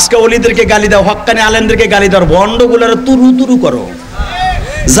 আজকে ওলিদেরকে গালি দাও, হক্কানি আলেমদেরকে গালি দাও, ভণ্ডগুলোর তুরু তুরু করো।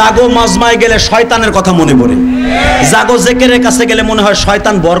 জাগো মাজমায় গেলে শয়তানের কথা মনে পড়ে, জাগো জেকেরের কাছে গেলে মনে হয়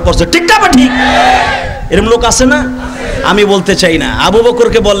শয়তান বর করছে, ঠিক না? ঠিক এরকম লোক আছে না? আমি বলতে চাই না। আবু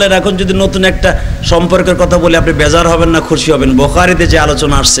বকরকে বললেন এখন যদি নতুন একটা সম্পর্কের কথা বলে আপনি বেজার হবেন না খুশি হবেন? বুখারীতে যে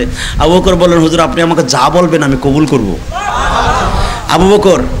আলোচনা আসছে, আবু বকর বললেন হুজুর আপনি আমাকে যা বলবেন আমি কবুল করব। আবু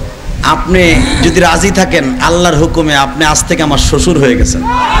বকর আপনি যদি রাজি থাকেন আল্লাহর হুকুমে আপনি আজ থেকে আমার শ্বশুর হয়ে গেছেন।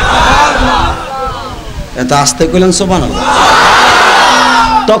 এত আস্তে কইলেন সুবহানাল্লাহ।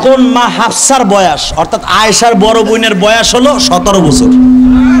 তখন মা হাফসার বয়স অর্থাৎ আয়েশার বড় বোনের বয়স হলো 17 বছর।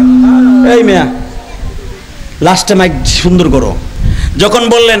 এই মেয়া লাস্টে মাইক সুন্দর করো। যখন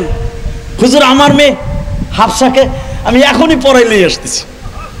বললেন হুজুর আমার মেয়ে হাফসাকে আমি এখনই পড়াই নিয়ে আসতেছি,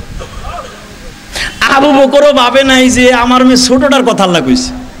 আবু বকরও ভাবে নাই যে আমার মেয়ে ছোটটার কথা আল্লাহ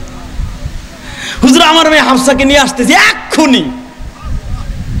কইছে। হুজুর আমার মেয়ে হাফসাকে নিয়ে আসতেছি এক্ষুনি।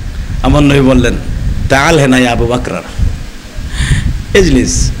 আমার নবী বললেন তাআল হে নাই আবু বকর,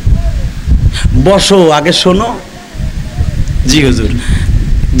 ইজলিস, বসো, আগে শোনো। জি হুজুর,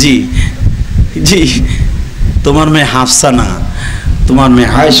 জি জি, তোমার মেয়ে হাফসা না, তোমার মেয়ে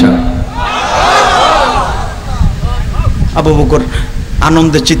আয়েশা। আবু বকর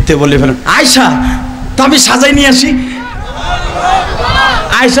আনন্দে চিত্তে বলে ফেলেন, আয়সা তো আমি সাজাই নিয়ে আসি।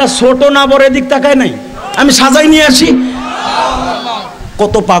 আয়সা ছোট না বড় এদিক তাকায় নাই, আমি সাজাই নিয়ে আসি।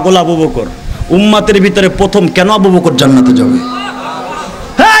 কত পাগল আবু বকর! উম্মাতের ভিতরে প্রথম কেন আবু বকর জান্নাতে যাবে?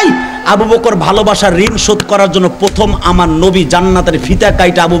 হেই, আবু বকর ভালোবাসার ঋণ শোধ করার জন্য প্রথম আমার নবী জান্নাতের ফিতা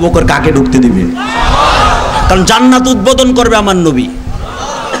কাইটা আবু বকর কাকে ঢুকতে দিবে? কারণ জান্নাত উদ্বোধন করবে আমার নবী।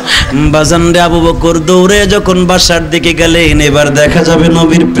 বাজান রে, আবু বকর দৌড়ে যখন বাসার দিকে গেলেন, এবার দেখা যাবে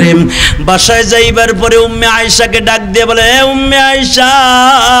নবীর প্রেম। বাসায় যাইবার পরে উম্মে আয়েশাকে ডাক দিয়ে বলে, এ উম্মে আয়েশা,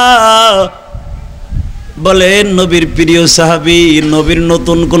 বলেন নবীর প্রিয় সাহাবী, নবীর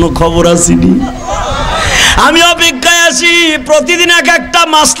নতুন কোনো খবর আসেনি? আমি অপেক্ষায় আছি। প্রতিদিন এক একটা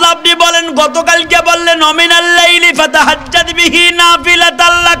মাসলা আপনি বলেন। গতকালকে বললেন নমিনাল লাইলি ফাতাহাজ্জাদ বিহি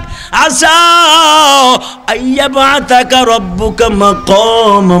নাফিলাতাল লাক আসা আইয়াবাতাকা রাব্বুকা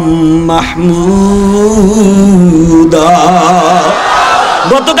মাকামাম মাহমুদা।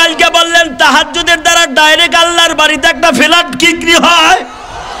 গতকালকে বললেন তাহাজ্জুদের দ্বারা ডাইরেক্ট আল্লাহর বাড়িতে একটা ফ্ল্যাট বিক্রি হয়,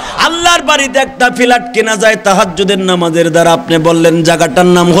 আল্লাহর বাড়িতে একটা ফ্ল্যাট কেনা যায় তাহাজ্জুদের নামাজের দ্বারা। আপনি বললেন জায়গাটার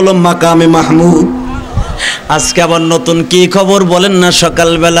নাম হলো মাকামে মাহমুদ। আজকে আবার নতুন কি খবর বলেন না?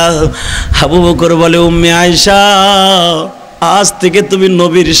 সকালবেলা আবু বকর বলে, উম্মে আয়েশা, আজ থেকে তুমি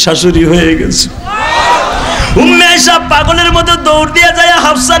নবীর শাশুড়ি হয়ে গেছো। উম্মে আয়েশা পাগলের মতো দৌড় দিয়ে যায়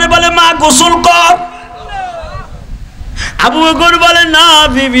হাফসারে বলে, মা গোসল কর। আবু বকর বলে, না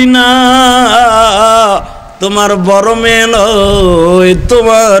বিবি না, তোমার বড় মেয়ে নয়,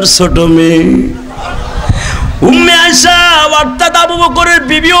 তোমার ছোট মেয়ে। উম্মে আয়েশা অর্থাৎ আবু বকরের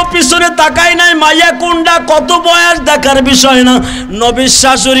বিবিও পিছনে তাকায় নাই। মাইয়া কোনটা কত বয়স দেখার বিষয় না, নবীর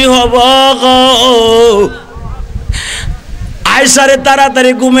শাশুড়ি হব। আয়েশারে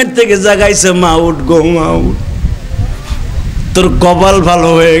তাড়াতাড়ি ঘুমের থেকে জাগাইছে, মা উঠ গো, মা উঠ, তোর কপাল ভালো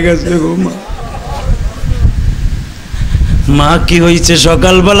হয়ে গেছে গো মা। মা কি হয়েছে?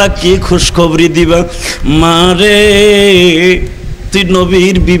 সকালবেলা কি খুশখবরি দিবা? মা রে, তুই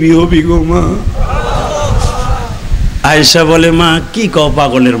নবীর বিবি হবি গো মা। আয়েশা বলে, মা কি কও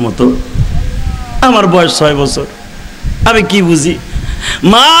পাগলের মতো? আমার বয়স 6 বছর, আমি কি বুঝি?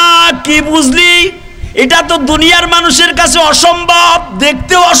 মা কি বুঝলি? এটা তো দুনিয়ার মানুষের কাছে অসম্ভব,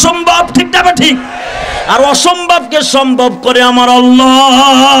 দেখতেও অসম্ভব, ঠিক না ঠিক? আর অসম্ভবকে সম্ভব করে আমার আল্লাহ।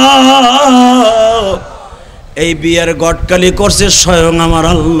 এই বিয়ের গটকালি করছে স্বয়ং আমার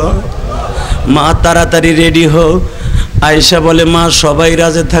আল্লাহ। মা তাড়াতাড়ি রেডি হও। আয়েশা বলে, মা সবাই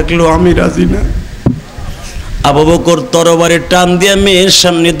রাজি থাকলেও আমি রাজি না। আবু বকর তরবারে টান দিয়ে মেয়ের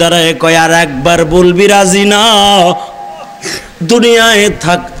সামনে দাঁড়ায় কয়, আর একবার বলবি রাজি না, দুনিয়ায়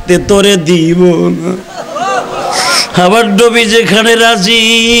থাকতে তোরে দিব না। আবার নবী যেখানে রাজি,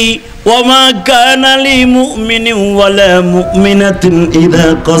 ওমা কানা লিমুমিনিন ওয়ালা মুমিনাতিন ইযা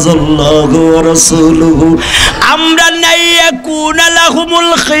কাযাল্লাহু ওয়া রাসূলুহু আমরান ইয়াকুনা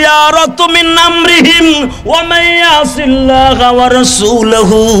লাহুমুল খিয়ারাতু মিন আমরিহিম ওয়া মান ইয়াসিল্লাহা ওয়া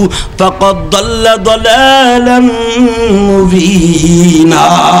রাসূলুহু ফাকাদ দাল্লা দালালাম মুবিনা।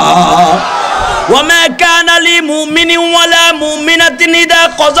 ওয়ামা কানা লিমুমিনিন ওয়ালা মুমিনাতিন ইযা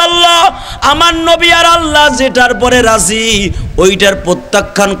কাযাল্লাহ, আমার নবী আর আল্লাহ যেটার পরে রাজি, ওইটার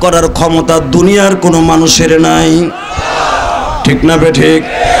প্রত্যাখ্যান করার ক্ষমতা দুনিয়ার কোনো মানুষের নাই, ঠিক না বে ঠিক?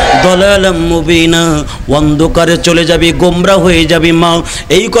 দালালাম মুবিনা, অন্ধকারে চলে যাবি, গোমরা হয়ে যাবি মা।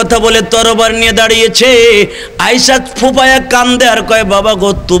 এই কথা বলে তরবার নিয়ে দাঁড়িয়েছে। আয়েশা ফুপায়া কান্দে আর কয়, বাবা গো,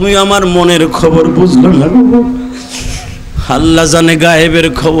 তুমি আমার মনের খবর বুঝলো না। আল্লাহ জানে গায়েবের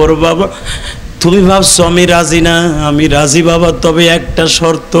খবর। বাবা তুমি ভাবছো আমি রাজি না? আমি রাজি বাবা, তবে একটা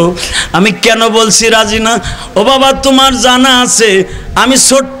শর্ত। আমি কেন বলছি রাজি না? ও বাবা, তোমার জানা আছে আমি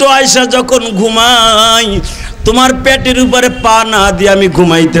ছোট্ট আয়েশা যখন ঘুমাই, তোমার পেটের উপরে পা না দিয়ে আমি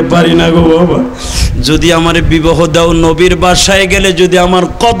ঘুমাইতে পারি না গো বাবা। যদি আমার বিবাহ দাও, নবীর বাসায় গেলে যদি আমার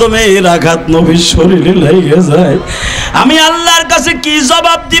কদমে আঘাত নবীর শরীরে লেগে যায়, আমি আল্লাহর কাছে কি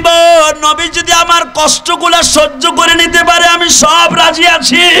জবাব দিব? নবী যদি আমার কষ্টগুলো সহ্য করে নিতে পারে, আমি সব রাজি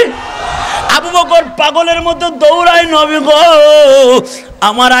আছি। আবু বকর পাগলের মতো দৌড়ায়, নবী গো,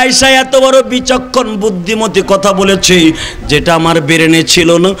 আমার আয়েশা এত বড় বিচক্ষণ বুদ্ধিমতী কথা বলেছে, যেটা আমার ব্রেনে ছিল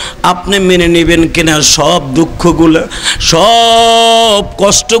না। আপনি মেনে নেবেন কিনা? সব দুঃখগুলো, সব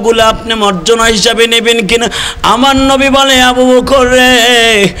কষ্টগুলো আপনি মার্জনা হিসাবে নেবেন কিনা? আমার নবী বলে, আবু বকর রে,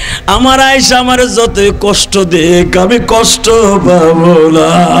 আমার আয়েশা আমার যতই কষ্ট দেখ, আমি কষ্ট পাবো না।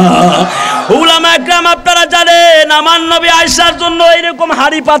 উলামা একরাম আপনারা জানেন, আমার নবী আয়েশার জন্য এরকম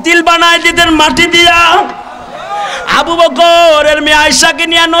হাড়ি পাতিল বানায় দিতেন মাটি দিয়া। আবু বকর এর মেয়ে আয়েশাকে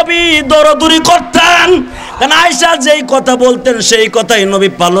নিয়ে নবী দৌড়াদৌড়ি করতেন, কারণ আয়েশা যেই কথা বলতেন সেই কথাই নবী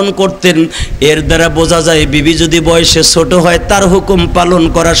পালন করতেন। এর দ্বারা বোঝা যায়, বিবি যদি বয়সে ছোট হয়, তার হুকুম পালন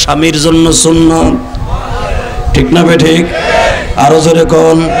করা স্বামীর জন্য সুন্নাত, ঠিক না বে ঠিক? আরো জোরে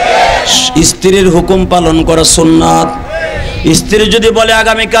কোন। স্ত্রীর হুকুম পালন করা সুন্নাত। স্ত্রী যদি বলে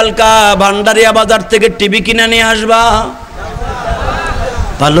আগামীকালকা ভান্ডারিয়া বাজার থেকে টিভি কিনে নিয়ে আসবা,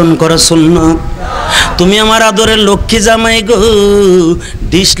 পালন করা সুন্নাত। তুমি আমার আদরের লক্ষ্মী জামাই গো,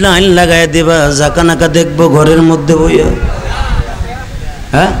 ডিশ লাইন লাগাই দেবা, জাকানাকা দেখবো ঘরের মধ্যে বইয়া।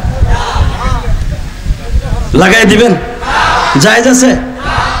 হ্যাঁ, লাগাই দিবেন, জায়েজ আছে?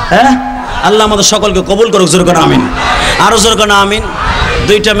 হ্যাঁ, আল্লাহ আমাদের সকলকে কবুল করুক, জোর করে আমিন। আরো জোর করে আমিন।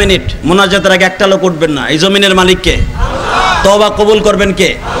 2টা মিনিট মুনাজাতের আগে একটা লোক উঠবেন না। এই জমিনের মালিক কে? তওবা কবুল করবেন কে?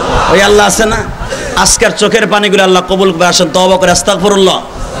 ওই আল্লাহ আছে না? আজকের চোখের পানিগুলো আল্লাহ কবুল করে। আসেন তওবা করে আস্তাগফিরুল্লাহ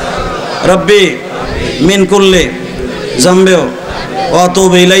রব্বি মিন কুল্লি যামবি ওয়া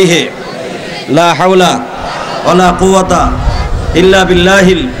আতুবু ইলাইহি লা হাওলা ওয়ালা কুওয়াতা ইল্লা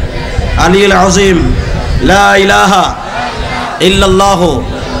বিল্লাহিল আলিয়্যিল আযীম লা ইলাহা ইল্লাল্লাহু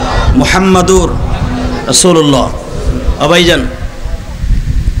মুহাম্মাদুর রাসূলুল্লাহ। ভাইজান,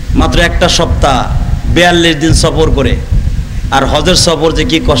 মাত্র একটা সপ্তাহ 42 দিন সফর করে, আর হজের সফর যে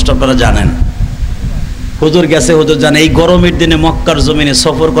কি কষ্ট আপনারা জানেন। হুজুর গেছে, হুজুর জানে এই গরমের দিনে মক্কার জমিনে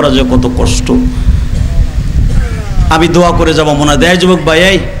সফর করা যে কত কষ্ট। আমি দোয়া করে যাবো, মনে দেয় যুবক ভাই,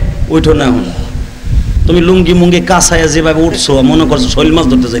 এই উঠো না, এখন তুমি লুঙ্গি মুঙ্গি কাছাইয়া যেভাবে উঠছো মনে করছো শৈল মাছ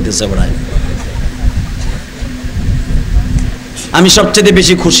ধরতে যাইতেছে। প্রায় আমি সবচেয়ে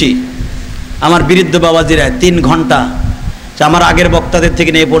বেশি খুশি আমার বৃদ্ধ বাবাজিরা 3 ঘন্টা আমার আগের বক্তাদের থেকে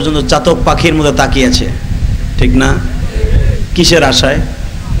এই পর্যন্ত চাতক পাখির মতো তাকিয়েছে। ঠিক না? কিসের আশায়?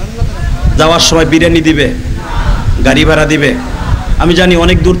 যাওয়ার সময় বিরিয়ানি দিবে, গাড়ি ভাড়া দিবে। আমি জানি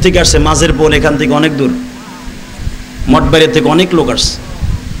অনেক দূর থেকে আসছে, মাঝের পোল এখান থেকে অনেক দূর, মঠবাড়ি থেকে অনেক লোক আসছে।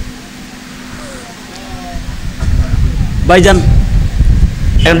 ভাইজান,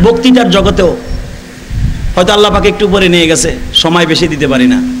 এখন বক্তৃতার জগতেও হয়তো আল্লাহ পাকে একটু উপরে নিয়ে গেছে, সময় বেশি দিতে পারি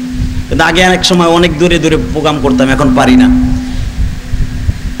না। কিন্তু আগে অনেক সময় অনেক দূরে দূরে প্রোগ্রাম করতাম, এখন পারি না।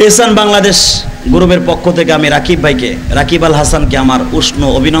 এহসান বাংলাদেশ গ্রুপের পক্ষ থেকে আমি রাকিব ভাইকে, রাকিব আল হাসানকে আমার উষ্ণ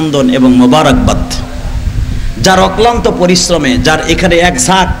অভিনন্দন এবং মোবারকবাদ। যার অক্লান্ত পরিশ্রমে, যার এখানে এক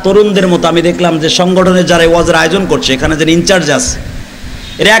ঝাঁক তরুণদের মতো আমি দেখলাম যে সংগঠনে যারা ওয়াজের আয়োজন করছে, এখানে যে ইনচার্জ আছে,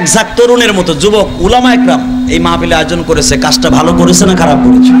 এর এক ঝাঁক তরুণের মতো যুবক উলামা একরাম এই মাহফিলে আয়োজন করেছে। কাজটা ভালো করেছে না খারাপ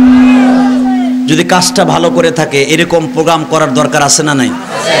করেছে? যদি কাজটা ভালো করে থাকে এরকম প্রোগ্রাম করার দরকার আছে না নাই?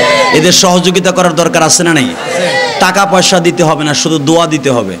 এদের সহযোগিতা করার দরকার আছে না নাই? টাকা পয়সা দিতে হবে না, শুধু দোয়া দিতে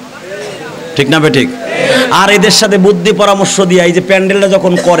হবে। ঠিক না বেঠিক? আর এদের সাথে বুদ্ধি পরামর্শ দিয়ে এই যে প্যান্ডেলটা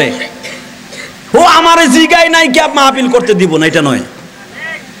যখন করে, ও আমার জিগাই নাই কি মাহফিল করতে দিব না, এটা নয়।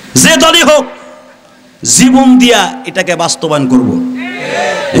 যে দলই হোক জীবন দিয়া এটাকে বাস্তবায়ন করব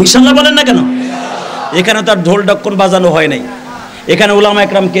ইনশাআল্লাহ। বলেন না কেন? এখানে তার ঢোল ডক্কন বাজানো হয় নাই। এখানে উলামা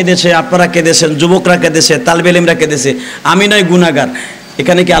একরাম কেঁদেছে, আপনারা কেঁদেছেন, যুবকরা কেঁদেছে, তালবে ইলমরা কেঁদেছে। আমি নয় গুনাহগার।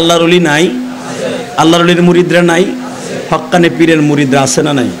 এখানে কি আল্লাহর ওলি নাই? আল্লাহর ওলির মুরিদরা নাই? হক্কানে পীরের মুরিদরা আছে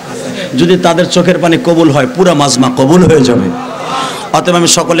না নাই? যদি তাদের চোখের পানি কবুল হয়, পুরা মাজমা কবুল হয়ে যাবে। অতএব আমি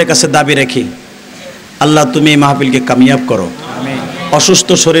সকলের কাছে দাবি রাখি, আল্লাহ তুমি এই মাহফিলকে কামিয়াব করো। অসুস্থ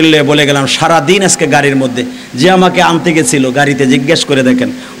শরীর নিয়ে বলে গেলাম সারা দিন আজকে গাড়ির মধ্যে। যে আমাকে আনতে গেছিল গাড়িতে জিজ্ঞেস করে দেখেন,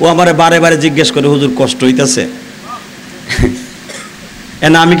 ও আমারে বারে বারে জিজ্ঞেস করে, হুজুর কষ্ট হইতেছে?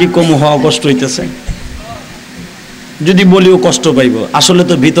 এনা আমি কি কম হওয়া কষ্ট হইতেছে? যদি বলিও কষ্ট পাইব, আসলে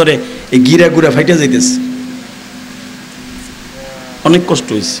তো ভিতরে এই গিরা গুড়া ফাইটে যাইতেছে, অনেক কষ্ট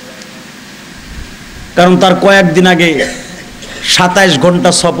হয়েছে। কারণ তার কয়েকদিন আগে 27 ঘন্টা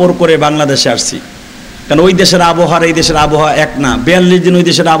সফর করে বাংলাদেশে আসছি। কারণ ওই দেশের আবহাওয়া এই দেশের আবহাওয়া এক না। 42 দিন ওই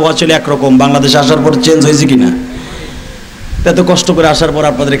দেশের আবহাওয়া ছিল একরকম, বাংলাদেশে আসার পর চেঞ্জ হয়েছে কিনা। এত কষ্ট করে আসার পর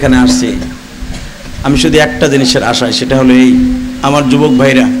আপনাদের এখানে আসছি। আমি শুধু একটা জিনিসের আশায়, সেটা হলো এই, আমার যুবক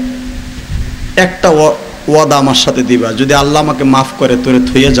ভাইরা একটা ওয়াদা আমার সাথে দিবা, যদি আল্লাহ আমাকে মাফ করে তোরে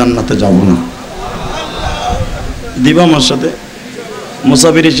থইয়া জান্নাতে যাব না, দিবা আমার সাথে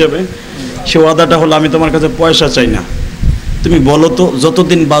মুসাফির হিসেবে। সে ওয়াদাটা হলো, আমি তোমার কাছে পয়সা চাই না, তুমি বলো তো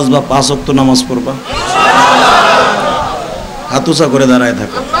যতদিন বাঁচবা 5 ওয়াক্ত নামাজ পড়বা। হাত উঁচা করে দাঁড়ায়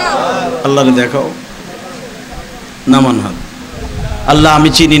থাকো, আল্লাহরে দেখাও, নামান হাত। আল্লাহ আমি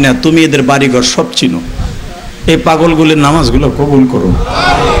চিনি না, তুমি এদের বাড়িঘর সব চিনো, এই পাগলগুলির নামাজগুলো কবুল করো।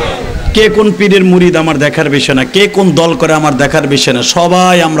 কে কোন পীরের মুরিদ আমার দেখার বিষয় না, কে কোন দল করে আমার দেখার বিষয় না।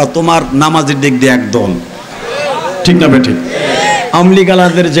 সবাই আমরা তোমার নামাজের দিক দিয়ে এক দল। ঠিক না বেঠিক? আওয়ামী লীগ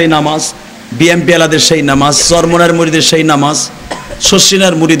আলাদের যেই নামাজ, বিএমপি আলাদের সেই নামাজ, চরমনার মুরিদের সেই নামাজ,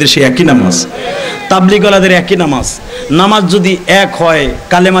 শশিনার মুরিদের সেই একই নামাজ, তাবলিগ আলাদের একই নামাজ। নামাজ যদি এক হয়,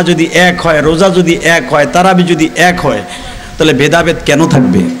 কালেমা যদি এক হয়, রোজা যদি এক হয়, তারাবি যদি এক হয়, তাহলে ভেদাভেদ কেন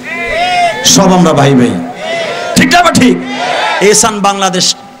থাকবে? সব আমরা ভাই ভাই। ঠিক না বা ঠিক? এহসান বাংলাদেশ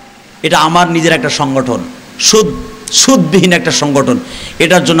এটা আমার নিজের একটা সংগঠন, সুদবিহীন একটা সংগঠন।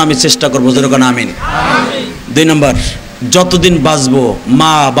 এটার জন্য আমি চেষ্টা করবো, যেরকম আমিন। 2 নম্বর, যতদিন বাঁচবো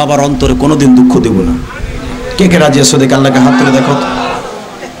মা বাবার অন্তরে কোনোদিন দুঃখ দেব না। কে কে রাজি আছো দেখে আল্লাহকে হাত তুলে দেখো।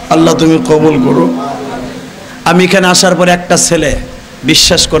 আল্লাহ তুমি কবুল করো। আমি এখানে আসার পরে একটা ছেলে,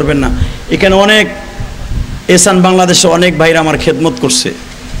 বিশ্বাস করবেন না, এখানে অনেক এসান বাংলাদেশে অনেক ভাইরা আমার খেদমত করছে।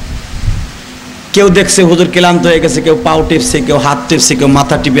 কেউ দেখছে হুজুর ক্লান্ত হয়ে গেছে, কেউ পাও টিপছে, কেউ হাত টিপছে, কেউ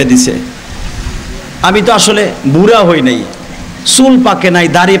মাথা টিপে দিছে। আমি তো আসলে বুড়া হই নাই, চুল পাকে নাই,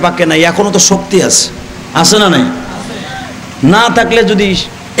 দাড়ি পাকে নাই, এখনো তো শক্তি আছে, আছে না নাই? না থাকলে যদি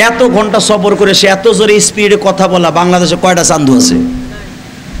এত ঘন্টা সফর করে সে এত জোরে স্পিডে কথা বলা, বাংলাদেশে কয়টা চান্দু আছে?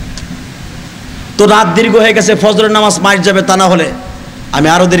 তো রাত দীর্ঘ হয়ে গেছে, ফজরের নামাজ মাস যাবে, তা না হলে আমি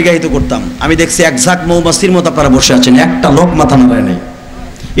আরো দীর্ঘায়িত করতাম। আমি দেখছি এক ঝাঁক মৌমাছির মতো আপনারা বসে আছেন, একটা লোক মাথা নাড়ায় নেই।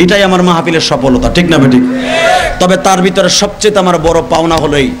 এটাই আমার মাহফিলের সফলতা, ঠিক না বেঠিক? তবে তার ভিতরে সবচেয়ে আমার বড় পাওনা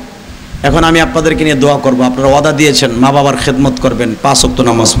হলোই, এখন আমি আপনাদেরকে নিয়ে দোয়া করব। আপনারা ওয়াদা দিয়েছেন মা বাবার খেদমত করবেন, 5 ওয়াক্ত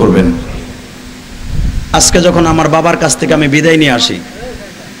নামাজ পড়বেন। আজকে যখন আমার বাবার কাছ থেকে আমি বিদায় নিয়ে আসি,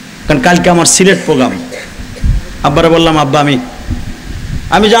 কারণ কালকে আমার সিলেট প্রোগ্রাম, আব্বারে বললাম আব্বা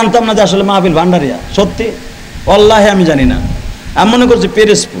আমি জানতাম না যে আসলে মাহফিল ভান্ডারিয়া, সত্যি আল্লাহে আমি জানি না। আমি মনে করছি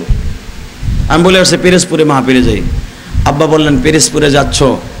পেরোজপুর। আমি বলে আসছি পেরোজপুরে মাহফিলে যাই। আব্বা বললেন পেরোজপুরে যাচ্ছ,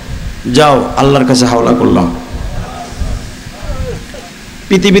 যাও, আল্লাহর কাছে হাওলা করলাম।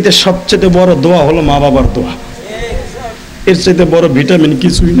 পৃথিবীতে সবচেয়ে বড় দোয়া হলো মা বাবার দোয়া, এর চাইতে বড় ভিটামিন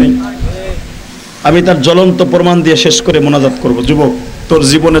কিছুই নাই। আমি তার জ্বলন্ত প্রমাণ দিয়ে শেষ করে মোনাজাত করব। যুবক, তোর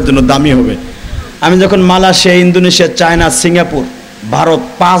জীবনের জন্য দামি হবে। আমি যখন Malaysia, Indonesia, China, Singapore, Bharat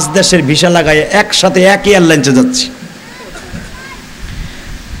 5 দেশের ভিসা লাগাইয়ে একসাথে একই এয়ারলাইন্সে যাচ্ছি,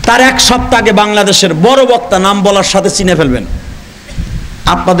 তার 1 সপ্তাহ আগে বাংলাদেশের বড় বক্তা, নাম বলার সাথে চিনে ফেলবেন,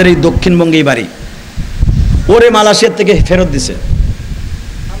 আপনাদের এই দক্ষিণবঙ্গেই বাড়ি, ওরে মালয়েশিয়া থেকে ফেরত দিছে।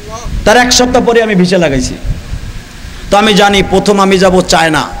 তার 1 সপ্তাহ পরে আমি ভিসা লাগাইছি। তো আমি জানি প্রথম আমি যাব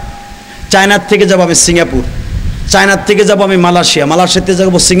চায়না, চায়নার থেকে যাব আমি সিঙ্গাপুর, চায়নার থেকে যাব আমি মালয়েশিয়া, মালয়েশিয়া থেকে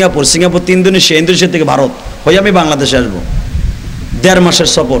যাব সিঙ্গাপুর, সিঙ্গাপুর থেকে ইন্দোনেশিয়া, ইন্দোনেশিয়া থেকে ভারত হয়ে আমি বাংলাদেশে আসবো। 1.5 মাসের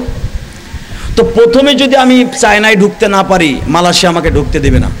সফর। তো প্রথমে যদি আমি চায়নায় ঢুকতে না পারি, মালয়েশিয়া আমাকে ঢুকতে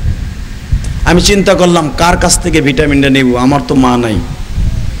দেবে না। আমি চিন্তা করলাম কার কাছ থেকে ভিটামিনটা নেব, আমার তো মা নাই।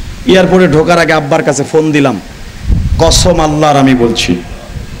 এয়ারপোর্টে ঢোকার আগে আব্বার কাছে ফোন দিলাম, কসম আল্লাহর আমি বলছি,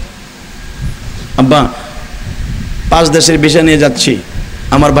 আব্বা 5 দেশের ভিসা নিয়ে যাচ্ছি,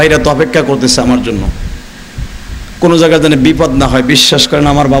 আমার ভাইরা তো অপেক্ষা করতেছে আমার জন্য, কোনো জায়গায় যেন বিপদ না হয়। বিশ্বাস করেন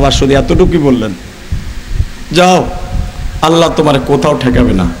আমার বাবা শুধু এতটুকুই বললেন, যাও, আল্লাহ তোমার কোথাও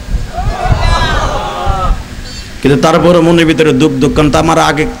ঠেকাবে না। কিন্তু তারপরে মনের ভিতরে দুঃখ, কারণ আমার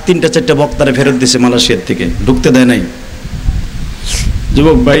আগে 3-4 বক্তারে ফেরত দিছে মালয়েশিয়ার থেকে, ঢুকতে দেয় নাই।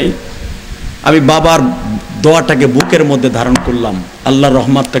 যুবক ভাই, আমি বাবার দোয়াটাকে বুকের মধ্যে ধারণ করলাম, আল্লাহর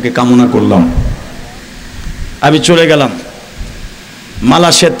রহমতটাকে কামনা করলাম। আমি চলে গেলাম।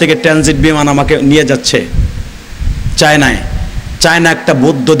 মালয়েশিয়ার থেকে ট্রানজিট বিমান আমাকে নিয়ে যাচ্ছে চায়নায়। চায়না একটা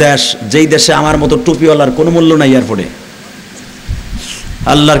বৌদ্ধ দেশ, যেই দেশে আমার মতো টুপিওয়ালার কোনো মূল্য নাই এয়ারপোর্টে।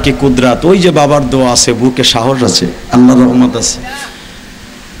 আল্লাহর কি কুদরাত, ওই যে বাবার দোয়া আছে, বুকে সাহস আছে, আল্লাহর রহমত আছে।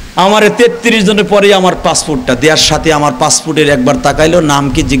 আমার 33 জনের পরে আমার পাসপোর্টটা দেওয়ার সাথে আমার পাসপোর্টের একবার তাকাইলো, নাম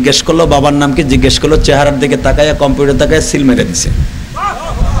কি জিজ্ঞেস করলো, বাবার নাম কি জিজ্ঞেস করলো, চেহারার দিকে তাকাইয়া কম্পিউটার তাকায় সিল মেরে দিছে।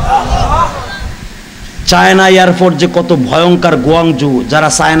 চায়না এয়ারপোর্ট যে কত ভয়ঙ্কর, গুয়াংজু, যারা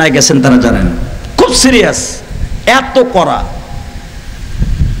চায়নায় গেছেন তারা জানেন, খুব সিরিয়াস, এত কড়া।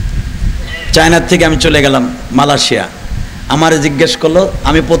 চায়নার থেকে আমি চলে গেলাম মালয়েশিয়া। আমারে জিজ্ঞেস করলো,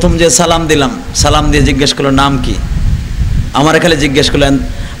 আমি প্রথম যে সালাম দিলাম, সালাম দিয়ে জিজ্ঞেস করলো নাম কি। আমার খালি জিজ্ঞেস করলেন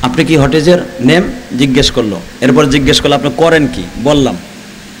আপনি কি হটেজের নেম, জিজ্ঞেস করলো। এরপর জিজ্ঞেস করলো আপনি করেন কি, বললাম।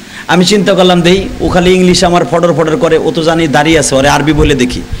 আমি চিন্তা করলাম দেই, ও খালি ইংলিশ আমার ফডর ফডর করে, ও তো জানি দাঁড়িয়ে আছে, ওরে আরবি বলে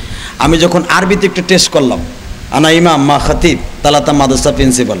দেখি। আমি যখন আরবিতে একটু টেস্ট করলাম, আনা ইমাম মা খতিব তালাতা মাদ্রাসা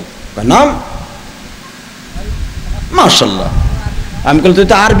প্রিন্সিপাল, নাম মাশাআল্লাহ। আমি বললাম তুই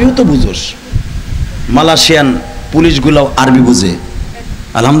তো আরবিও তো বুঝোস। মালয়েশিয়ান পুলিশগুলো আরবি বুঝে,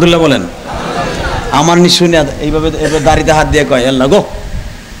 আলহামদুলিল্লাহ বলেন। আমার নি শুনে এইভাবে দাড়িতে হাত দিয়ে কয় আল্লাহ গো,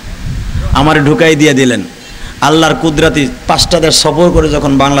 আমারে ঢুকাই দিয়ে দিলেন। আল্লাহর কুদরাতি 5টা দেশ সফর করে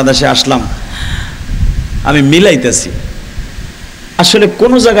যখন বাংলাদেশে আসলাম, আমি মিলাইতেছি, আসলে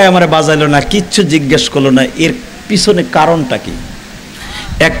কোনো জায়গায় আমারে বাজাইলো না, কিচ্ছু জিজ্ঞেস করলো না, এর পিছনে কারণটা কি।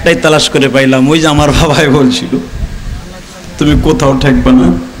 একটাই তালাশ করে পাইলাম, ওই যে আমার বাবাই বলছিল তুমি কোথাও ঠেকবে না।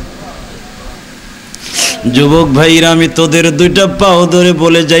 যুবক ভাইরা, আমি তোদের 2টা পাও ধরে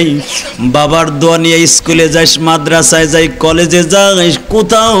বলে যাই, বাবার দোয়া নিয়ে স্কুলে যাইস, মাদ্রাসায় যাই, কলেজে যাইস,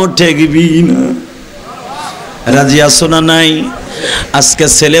 কোথাও ঠেকবি না। রাজি আছো না নাই? আজকে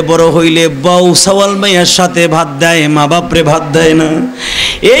ছেলে বড় হইলে বউ সওয়াল মাইয়ার সাথে ভাত দেয়, মা বাপরে ভাত দেয় না।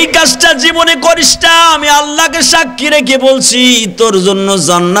 এই কাজটা জীবনে করিস না, আমি আল্লাহকে সাক্ষী রেখে বলছি, তোর জন্য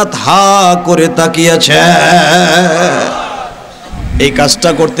জান্নাত হা করে তাকিয়েছে। এই কাজটা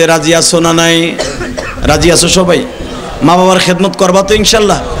করতে রাজি আছো না নাই? রাজি আছো সবাই? মা বাবার খেদমত করবা তো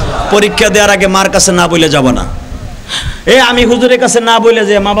ইনশাল্লাহ? পরীক্ষা দেওয়ার আগে মার কাছে না বলে যাব না। আমি হুজুরের কাছে না বলে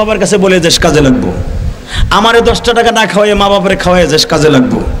যে মা বাবার কাছে বলে যাস কাজে লাগবো। আমারে 10টা টাকা না খাওয়াই মা বাবারে খাওয়াই যাস কাজে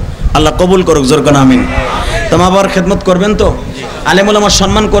লাগবো। আল্লাহ কবুল করুক, জোর করে আমিন। তো মা বাবার খেদমত করবেন তো? আলেম ওলামার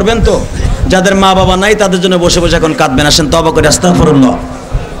সম্মান করবেন তো? যাদের মা বাবা নাই তাদের জন্য বসে বসে এখন কাঁদবেন। আসেন তওবা করে আস্তাগফিরুল্লাহ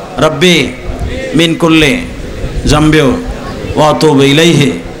রব্বি মিন কুল্লি জামবি ওয়া আতুবু ইলাইহি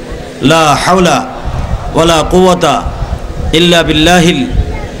লা হাওলা ওয়ালা কুওয়াতা ইল্লা বিল্লাহিল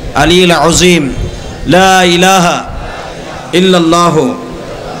আলিয়্যিল আযীম লা ইলাহা ইল্লাল্লাহু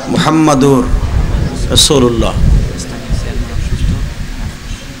মুহাম্মাদুর রাসূলুল্লাহ।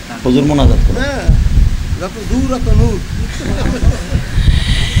 হুজুর মোনাজাত করুন।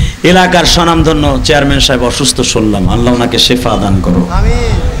 এলাকার স্বনামধন্য চেয়ারম্যান সাহেব অসুস্থ শুনলাম, আল্লাহ ওনাকে শেফা দান করো।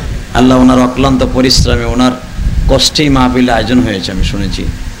 আল্লাহ ওনার অক্লান্ত পরিশ্রমে, ওনার কষ্টেই মাহফিলের আয়োজন হয়েছে আমি শুনেছি।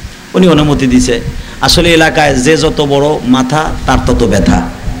 উনি অনুমতি দিছে। আসলে এলাকায় যে যত বড় মাথা তার তত ব্যথা,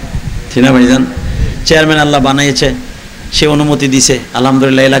 ঠিক না ভাইজান? চেয়ারম্যান আল্লাহ বানিয়েছে, সে অনুমতি দিছে।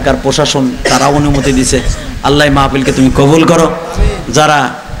 আলহামদুলিল্লাহ এলাকার প্রশাসন তারাও অনুমতি দিছে। আল্লাহ মাহফিলকে তুমি কবুল করো। যারা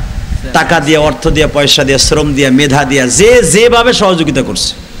টাকা দিয়ে, অর্থ দিয়ে, পয়সা দিয়ে, শ্রম দিয়ে, মেধা দিয়ে যে যেভাবে সহযোগিতা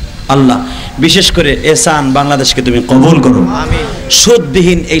করছে, আল্লাহ বিশেষ করে এহসান বাংলাদেশকে তুমি কবুল করো।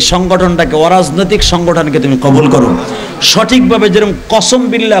 সুদবিহীন এই সংগঠনটাকে, অরাজনৈতিক সংগঠনকে তুমি কবুল করো। সঠিকভাবে যেরকম কসম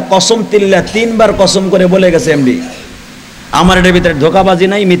বিল্লাহ, কসম তিল্লাহ 3 বার কসম করে বলে গেছে এমডি, আমার এটার ভিতরে ধোকাবাজি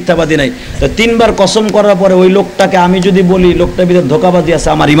নাই, মিথ্যাবাদী নাই। তো 3 বার কসম করার পরে ওই লোকটাকে আমি যদি বলি লোকটার ভিতরে ধোকাবাজি আছে,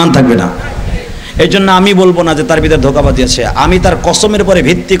 আমার ঈমান থাকবে না। এই জন্য আমি বলবো না যে তার ভিতরে ধোকাবাজি আছে। আমি তার কসমের পরে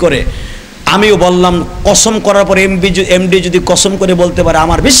ভিত্তি করে আমিও বললাম, কসম করার পরে এমডি যদি কসম করে বলতে পারে,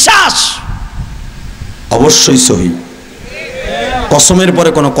 আমার বিশ্বাস অবশ্যই সহি। কসমের পরে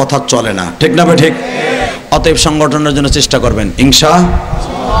কোনো কথা চলে না, ঠিক না? ঠিক। অতএব সংগঠনের জন্য চেষ্টা করবেন ইনশাআল্লাহ।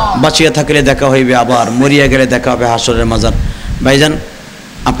 বাঁচিয়ে থাকলে দেখা হইবে, আবার মরিয়া গেলে দেখা হবে হাসরের মাজার। ভাইজান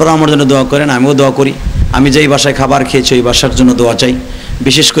আপনারা আমার জন্য দোয়া করেন, আমিও দোয়া করি। আমি যেই বাসায় খাবার খেয়েছি ওই বাসার জন্য দোয়া চাই।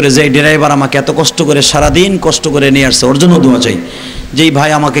 বিশেষ করে যেই ড্রাইভার আমাকে এত কষ্ট করে সারাদিন কষ্ট করে নিয়ে আসছে ওর জন্য দোয়া চাই। যেই ভাই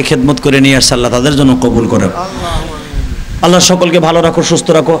আমাকে খেদমত করে নিয়ে আসছে আল্লাহ তাদের জন্য কবুল করে। আল্লাহ সকলকে ভালো রাখো, সুস্থ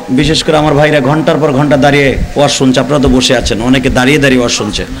রাখো। বিশেষ করে আমার ভাইরা ঘন্টার পর ঘন্টা দাঁড়িয়ে ওয়াজ শুনছে। আপনারা তো বসে আছেন, অনেকে দাঁড়িয়ে দাঁড়িয়ে ওয়াজ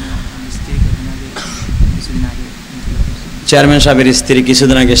শুনছে। চেয়ারম্যান সাহেবের স্ত্রী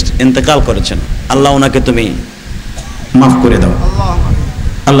কিছুদিন আগে ইন্তেকাল করেছেন, আল্লাহ ওনাকে তুমি মাফ করে দাও।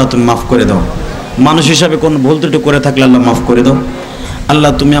 আল্লাহ তুমি মাফ করে দাও। মানুষ হিসাবে কোন ভুল ত্রুটি করে থাকলে আল্লাহ মাফ করে দাও।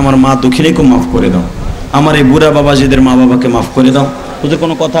 আল্লাহ তুমি আমার মা দুঃখিনীকেও মাফ করে দাও। আমার এই বুড়া বাবাজিদের মা বাবাকে মাফ করে দাও। ওদের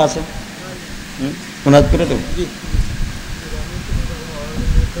কোনো কথা আছে? অনুরোধ করে দাও।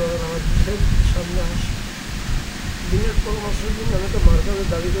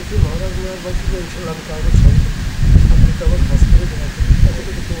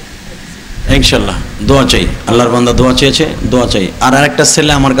 ইনশাল্লাহ দোয়া চাই। আল্লাহর বান্দা দোয়া চেয়েছে, দোয়া চাই। আর আরেকটা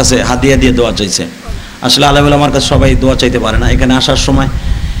ছেলে আমার কাছে হাদিয়া দিয়ে দোয়া চাইছে। আসলে আলাদা আমার কাছে সবাই দোয়া চাইতে পারে না। এখানে আসার সময়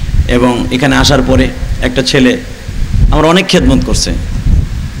এবং এখানে আসার পরে একটা ছেলে আমার অনেক খেদমত করছে,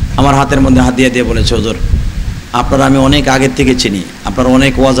 আমার হাতের মধ্যে হাদিয়া দিয়ে বলেছে, হুজুর আপনারা আমি অনেক আগের থেকে চিনি, আপনার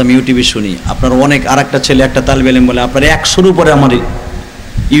অনেক ওয়াজ আমি ইউটিউবে শুনি, আপনার অনেক। আর একটা ছেলে একটা তালিবে ইলম বলে আপনার 100-র উপরে আমার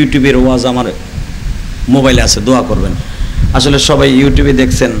ইউটিউবের ওয়াজ আমার মোবাইলে আছে, দোয়া করবেন। আসলে সবাই ইউটিউবে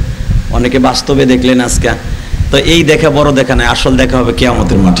দেখছেন, অনেকে বাস্তবে দেখলেন আজকে। তো এই দেখা বড় দেখা নাই, আসল দেখা হবে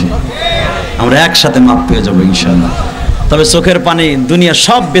কিয়ামতের মাঠে। আমরা একসাথে মাপ পেয়ে যাবো ইনশাআল্লাহ। তবে চোখের পানি, দুনিয়া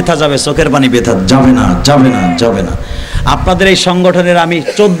সব ব্যথা যাবে, চোখের পানি ব্যথা যাবে না, যাবে না, যাবে না। আপনাদের এই সংগঠনের আমি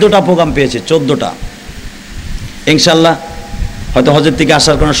 14টা প্রোগ্রাম পেয়েছি, 14টা ইনশাআল্লাহ। হয়তো হজের থেকে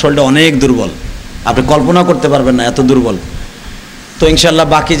আসার কারণে শরীরটা অনেক দুর্বল, আপনি কল্পনা করতে পারবেন না এত দুর্বল। তো ইনশাআল্লাহ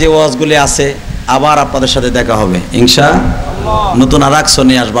বাকি যে ওয়াজগুলি আছে আবার আপনাদের সাথে দেখা হবে ইনশাআল্লাহ। নতুন আর আকশন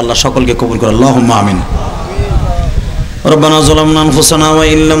নিয়ে আসবো। আল্লাহ সকলকে কবুল করে, আল্লাহুম্মা আমিন। ربنا ظلمنا أنفسنا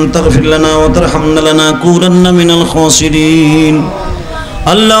وإن لم تغفر لنا وترحمنا لنكونن من الخاسرين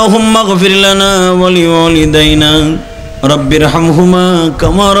اللهم اغفر لنا ولوالدينا رب ارحمهما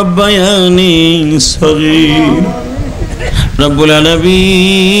كما ربياني صغير رب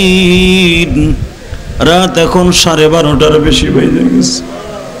العالمين। রাত এখন 12:30 বেশি বেজে গেছে।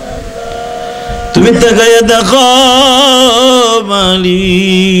 তুমি তাকায়া দেখো মালিক,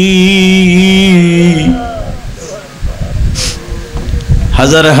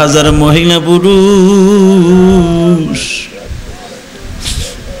 হাজার হাজার মহিলা পুরুষ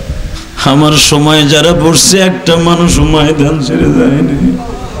আমার সময় যারা পড়ছে একটা মানুষ ময়দান ছেড়ে যায়নি।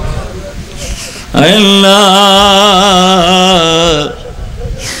 আল্লাহ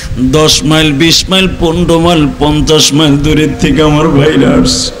 10 মাইল 20 মাইল 15 মাইল 50 মাইল দূরের থেকে আমার ভাইরা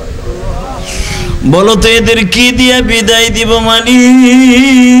আসছে। বলো তো এদের কি দিয়া বিদায় দিব? মালিক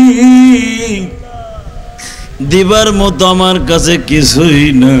দিবার মতো আমার কাছে কিছুই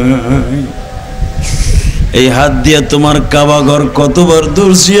নাই। এই হাত দিয়ে তোমার কাবা ঘর কতবার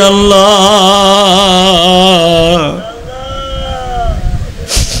দূরছি আল্লাহ।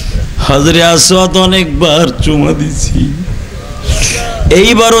 হযরত আসওয়াদ অনেকবার চুমা দিছি,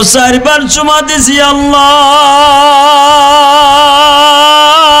 এইবারও 4 বার চুমা দিছি আল্লাহ।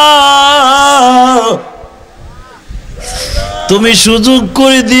 তুমি সুযোগ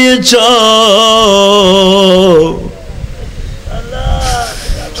করে দিয়েছ,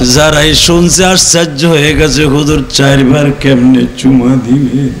 যারাই শুনছে আশ্চর্য হয়ে গেছে, হুজুর 4 বার কেমনে চুমা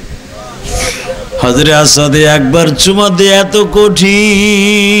দিলে? হযরত আসওয়াদ একবার চুমা দিয়ে এত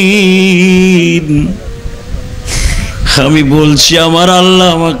কঠিন। আমি বলছি আমার আল্লাহ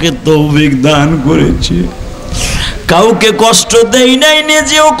আমাকে তৌফিক দান করেছে, কাউকে কষ্ট দেই নাই,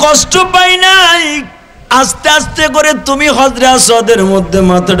 নিজেও কষ্ট পাই নাই। আস্তে আস্তে করে তুমি হযরত আসওয়াদের মধ্যে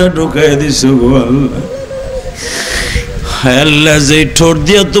মাথাটা ঢুকাই দিছো গো আল্লাহ। আল্লাহ যে ঠোঁট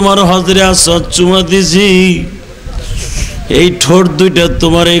দিয়ে তোমার হযরত আসওয়াদ চুমা দিছি, এই ঠোঁট দুইটা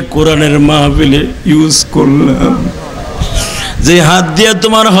তোমার এই কোরআনের মাহফিলে ইউজ করলাম। যে হাত দিয়ে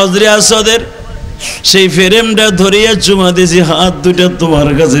তোমার হযরত আসওয়াদের সেই ফ্রেমটা ধরিয়ে চুমা দিছি, হাত দুইটা তোমার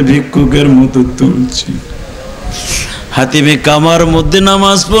কাছে ভিক্ষুকের মতো তুলছি। হাতিমে কামার মধ্যে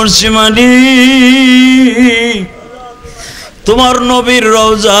নামাজ পড়ছি মালিক, তোমার নবীর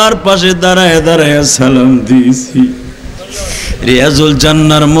রওজার পাশে দাঁড়ায় দাঁড়ায় সালাম দিয়েছি। রিয়াজুল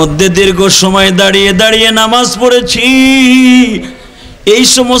জান্নার মধ্যে দীর্ঘ সময় দাঁড়িয়ে দাঁড়িয়ে নামাজ পড়েছি। এই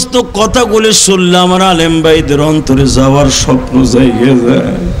সমস্ত কথাগুলো শুনলে আমার আলেম ভাইদের অন্তরে যাওয়ার স্বপ্ন জায়গা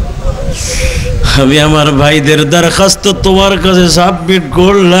যায়। আমি আমার ভাইদের দরখাস্ত তোমার কাছে সাবমিট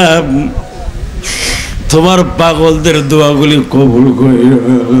করলাম, তোমার পাগলদের দোয়াগুলি কবুল করে।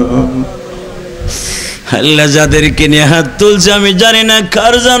 আল্লাহ যাদেরকে নিয়ে হাত তুলছে আমি জানি না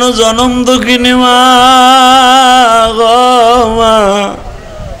কার জানো জনম দুঃখিনী মা গো মা।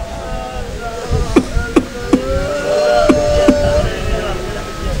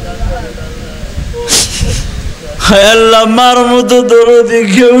 আল্লাহ মার মতো দরদি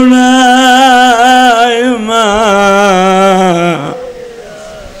কেউ নাই মা।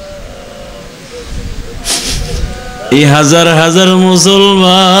 এই হাজার হাজার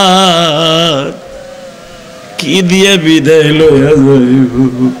মুসলমান কি দিয়ে বিদায় লইয়া যাইব?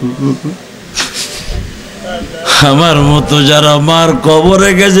 আমার মতো যারা মার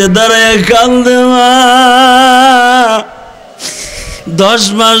কবরে গেছে দাঁড়ায় কান্দে মা। 10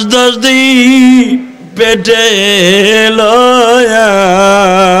 মাস 10 দিন পেটে লয়া,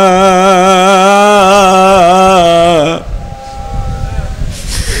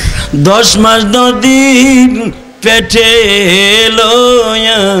 10 মাস 10 দিন পেটে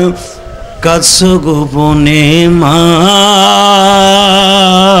লয়া কাছো গোপনে মা।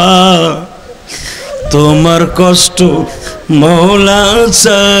 তোমার কষ্ট মওলা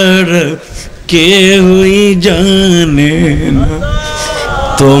ছাড়া কেউই জানে না,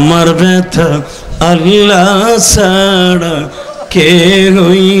 তোমার ব্যথা আল্লাহ ছাড়া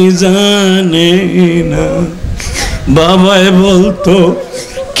কেউই জানে না। বাবাই বলতো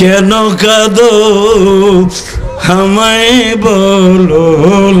কেন কাঁদো আমায় বলো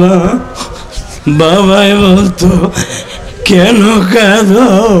না, বাবাই বলতো কেন কাঁদো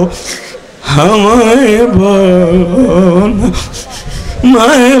আমায় বলো না।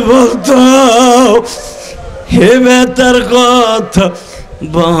 মায় বলতো হে বেতার কথা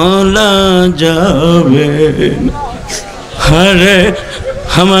বলা যাবে না। আরে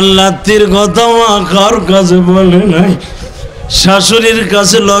আমার লাতির কথা মা কার কাছে বলে নাই, শাশুড়ির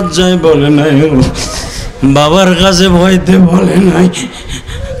কাছে লজ্জায় বলে নাই, বাবার কাছে ভয়তে বলে নাই।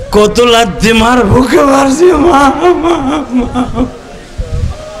 কত লাথি মার বুকে মারছি মা।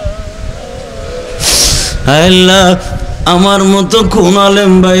 আল্লাহ আমার মতো কোন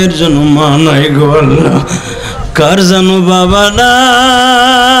আলেম ভাইয়ের জন্য মা নাই গো আল্লাহ, কার জানো বাবা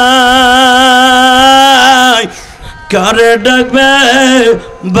নাই, কারে ডাকবে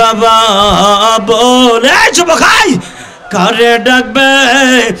বাবা বলে খাই, কারে ডাকবে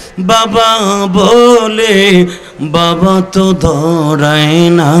বাবা বলে, বাবা তো ধরাই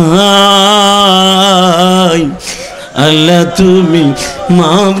নাই। আল্লাহ তুমি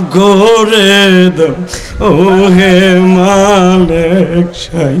মাফ করে দাও ও হে মালিক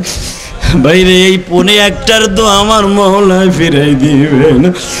সাই। বাইরে এই 1:45 তো আমার মওলা ফিরাই দিবেন।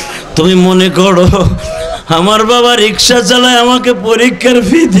 তুমি মনে করো আমার বাবা রিক্সা চালায় আমাকে পরীক্ষার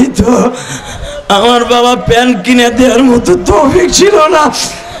ফি দিত, আমার বাবা প্যান্ট কিনে দেওয়ার মতো তৌফিক ছিল না।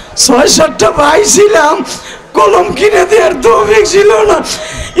 6-7টা ভাই ছিলাম, কলম কিনে দেওয়ার তৌফিক ছিল না,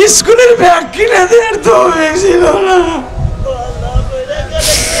 স্কুলের ব্যাগ কিনে দেওয়ার তৌফিক ছিল না,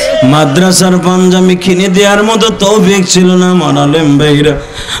 মাদ্রাসার পাঞ্জাবি কিনে দেওয়ার মতো তৌফিক ছিল না। মানালেম ভাইরা,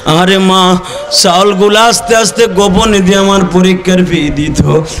 আরে মা চাউলগুলো আস্তে আস্তে গোপনে দিয়ে আমার পরীক্ষার ফি দিত।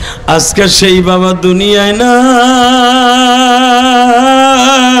 আজকে সেই বাবা দুনিয়ায় না।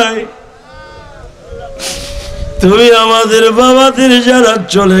 তুমি আমাদের বাবাদের যারা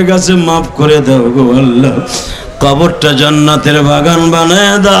চলে গেছে মাফ করে দাও গো আল্লাহ, কবরটা জান্নাতের বাগান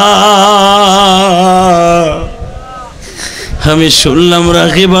বানায় দাও। আমি শুনলাম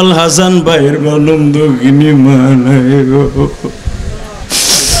রাকিব আল হাসান ভাইয়ের বলুন দুঃখিনী মা নাই গো,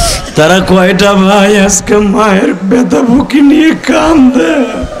 তারা কয়টা ভাই আজকে মায়ের ব্যথা বুকি নিয়ে কান্দে।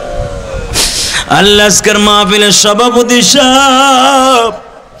 আল্লাহ আজকের মাহফিলের সভাপতি সাহেব,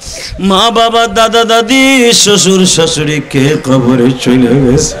 মা বাবা দাদা দাদি শ্বশুর শাশুড়ি কে কবরে চলে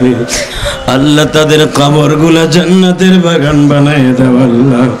গেছে, আল্লাহ তাদের কবরগুলা জান্নাতের বাগান বানায় দাও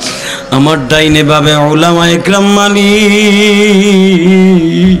আল্লাহ। আমার ডাইনে বাবে উলামা ইকরাম মালিক,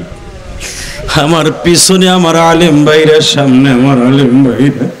 আমার পিছনে আমার আলেম ভাইরা, সামনে আমার আলেম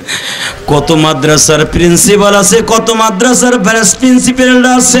ভাইরা, কত মাদ্রাসার প্রিন্সিপাল আছে, কত মাদ্রাসার ভাইস প্রিন্সিপাল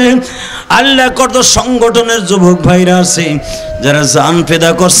আছে, আল্লাহ কত সংগঠনের যুবক ভাইরা আছে যারা জান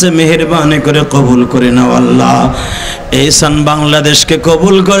ফেদা করছে, মেহেরবানি করে কবুল করে নাও আল্লাহ। এইসান বাংলাদেশকে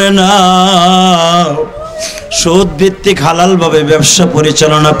কবুল করে নাও, সুদ ভিত্তিক হালাল ভাবে ব্যবসা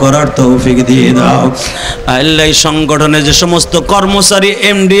পরিচালনা করার তৌফিক দিয়ে দাও আল্লাহ। এই সংগঠনে যে সমস্ত কর্মচারী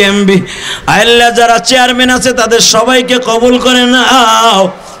এমডি এমবি আল্লাহ যারা চেয়ারম্যান আছে তাদের সবাইকে কবুল করে নাও।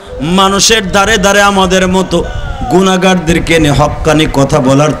 মানুষের দ্বারে দ্বারে আমাদের মতো গুনাহগারদেরকে নিয়ে হক্কানি কথা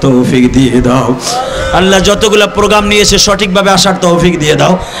বলার তৌফিক দিয়ে দাও আল্লাহ। যতগুলো প্রোগ্রাম নিয়েছে সঠিকভাবে আসার তৌফিক দিয়ে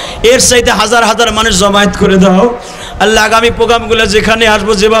দাও, এর চাইতে হাজার হাজার মানুষ জমায়েত করে দাও আল্লাহ। আগামী প্রোগ্রামগুলো যেখানে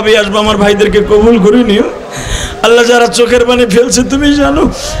আসবো যেভাবে আসবো আমার ভাইদেরকে কবুল করে নিও আল্লাহ। যারা চোখের পানি ফেলছে তুমি জানো,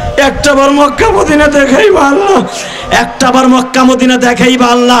 একটা বার মক্কা মদিনা দেখাইবা আল্লাহ, একটা বার মক্কা মদিনা দেখাইবা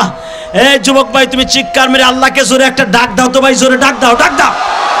আল্লাহ। এই যুবক ভাই তুমি চিৎকার মেরে আল্লাহকে জোরে একটা ডাক দাও তো ভাই, জোরে ডাক দাও, ডাক দাও,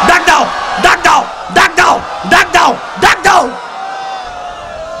 ডাক দাও, ডাক দাও, ডাক দাও, ডাক দাও, ডাক দাও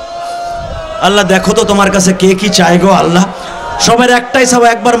আল্লাহ। দেখো তো তোমার কাছে কে কি চাই গো আল্লাহ। সবার একটাই চাও,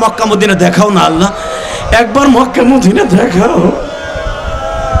 একবার মক্কা মদিনা দেখাও না আল্লাহ, একবার মক্কা মদিনা দেখাও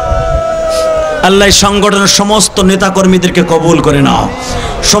আল্লাহ। সংগঠনের সমস্ত নেতা কর্মীদেরকে কবুল করে নাও,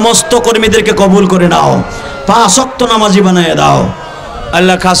 সমস্ত কর্মীদেরকে কবুল করে নাও, 5 ওয়াক্ত নামাজি বানিয়ে দাও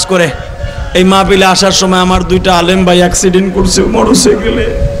আল্লাহ। খাস করে এই মাহফিলে আসার সময় আমার 2টা আলেম ভাই অ্যাক্সিডেন্ট করছে মোটরসাইকেলে।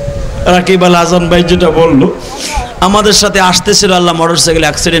 রাকিব আল হাসান ভাই যেটা বললো আমাদের সাথে আসতেছিল আল্লাহ, মোটরসাইকেল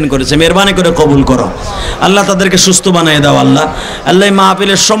অ্যাক্সিডেন্ট করেছে, মেহরবানি করে কবুল করো আল্লাহ, তাদেরকে সুস্থ বানিয়ে দাও আল্লাহ। আল্লাহ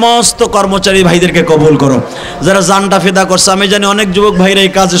মাহফিলের সমস্ত কর্মচারী ভাইদেরকে কবুল করো যারা জানটা ফেদা করছে। আমি জানি অনেক যুবক ভাইরা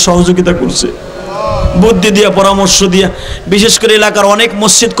এই কাজে সহযোগিতা করছে, বুদ্ধি দিয়া পরামর্শ দিয়া, বিশেষ করে এলাকার অনেক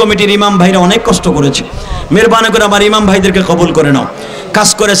মসজিদ কমিটির ইমাম ভাইরা অনেক কষ্ট করেছে। মেহরবানি করে আমার ইমাম ভাইদেরকে কবুল করে নাও। কাজ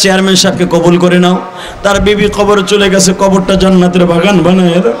করে চেয়ারম্যান সাহেবকে কবুল করে নাও, তার বিবি কবরে চলে গেছে, কবরটা জান্নাতের বাগান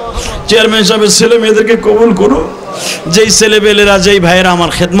বানায় দাও। চেয়ারম্যান সাহেবের ছেলে মেয়েদেরকে কবুল করো, যেই ছেলেবেলেরা যেই ভাইয়েরা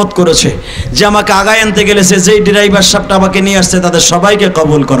আমার খেদমত করেছে, যে আমাকে আগায় আনতে গেলেছে, যেই ড্রাইভার সাহেবটা আমাকে নিয়ে আসছে, তাদের সবাইকে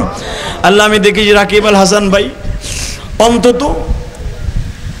কবুল করো আল্লাহ। আমি দেখি যে রাকিব আল হাসান ভাই অন্তত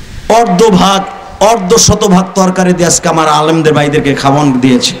অর্ধ শতভাগ তরকারি দিয়ে আজকে আমার আলেমদের ভাইদেরকে খাওয়ান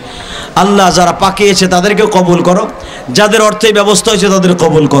দিয়েছে আল্লাহ। যারা পাকিয়েছে তাদেরকেও কবুল করো, যাদের অর্থেই ব্যবস্থা হয়েছে তাদের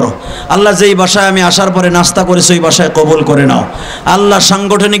কবুল করো আল্লাহ। যেই বাসায় আমি আসার পরে নাস্তা করেছি ওই বাসায় কবুল করে নাও আল্লাহ।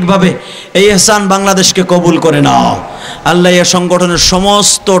 সাংগঠনিকভাবে এই ইহসান বাংলাদেশকে কবুল করে নাও আল্লাহ। এই সংগঠনের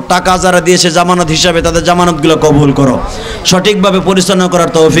সমস্ত টাকা যারা দিয়েছে জামানত হিসাবে তাদের জামানতগুলো কবুল করো, সঠিকভাবে পরিচালনা করার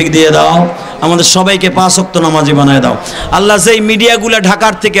তৌফিক দিয়ে দাও আমাদের সবাইকে 5 ওয়াক্ত নামাজি বানায় দাও আল্লাহ। যেই মিডিয়াগুলো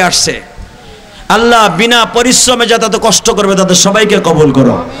ঢাকার থেকে আসছে আল্লাহ, বিনা পরিশ্রমে যাতে এত কষ্ট করবে তাদের সবাইকে কবুল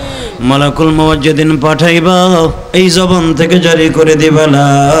করো। মালাকুল মউত যেদিন পাঠাইবা এই জবান থেকে জারি করে দিবা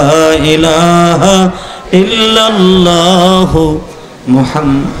লা ইলাহা ইল্লাল্লাহু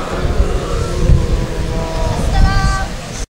মুহাম্মাদ।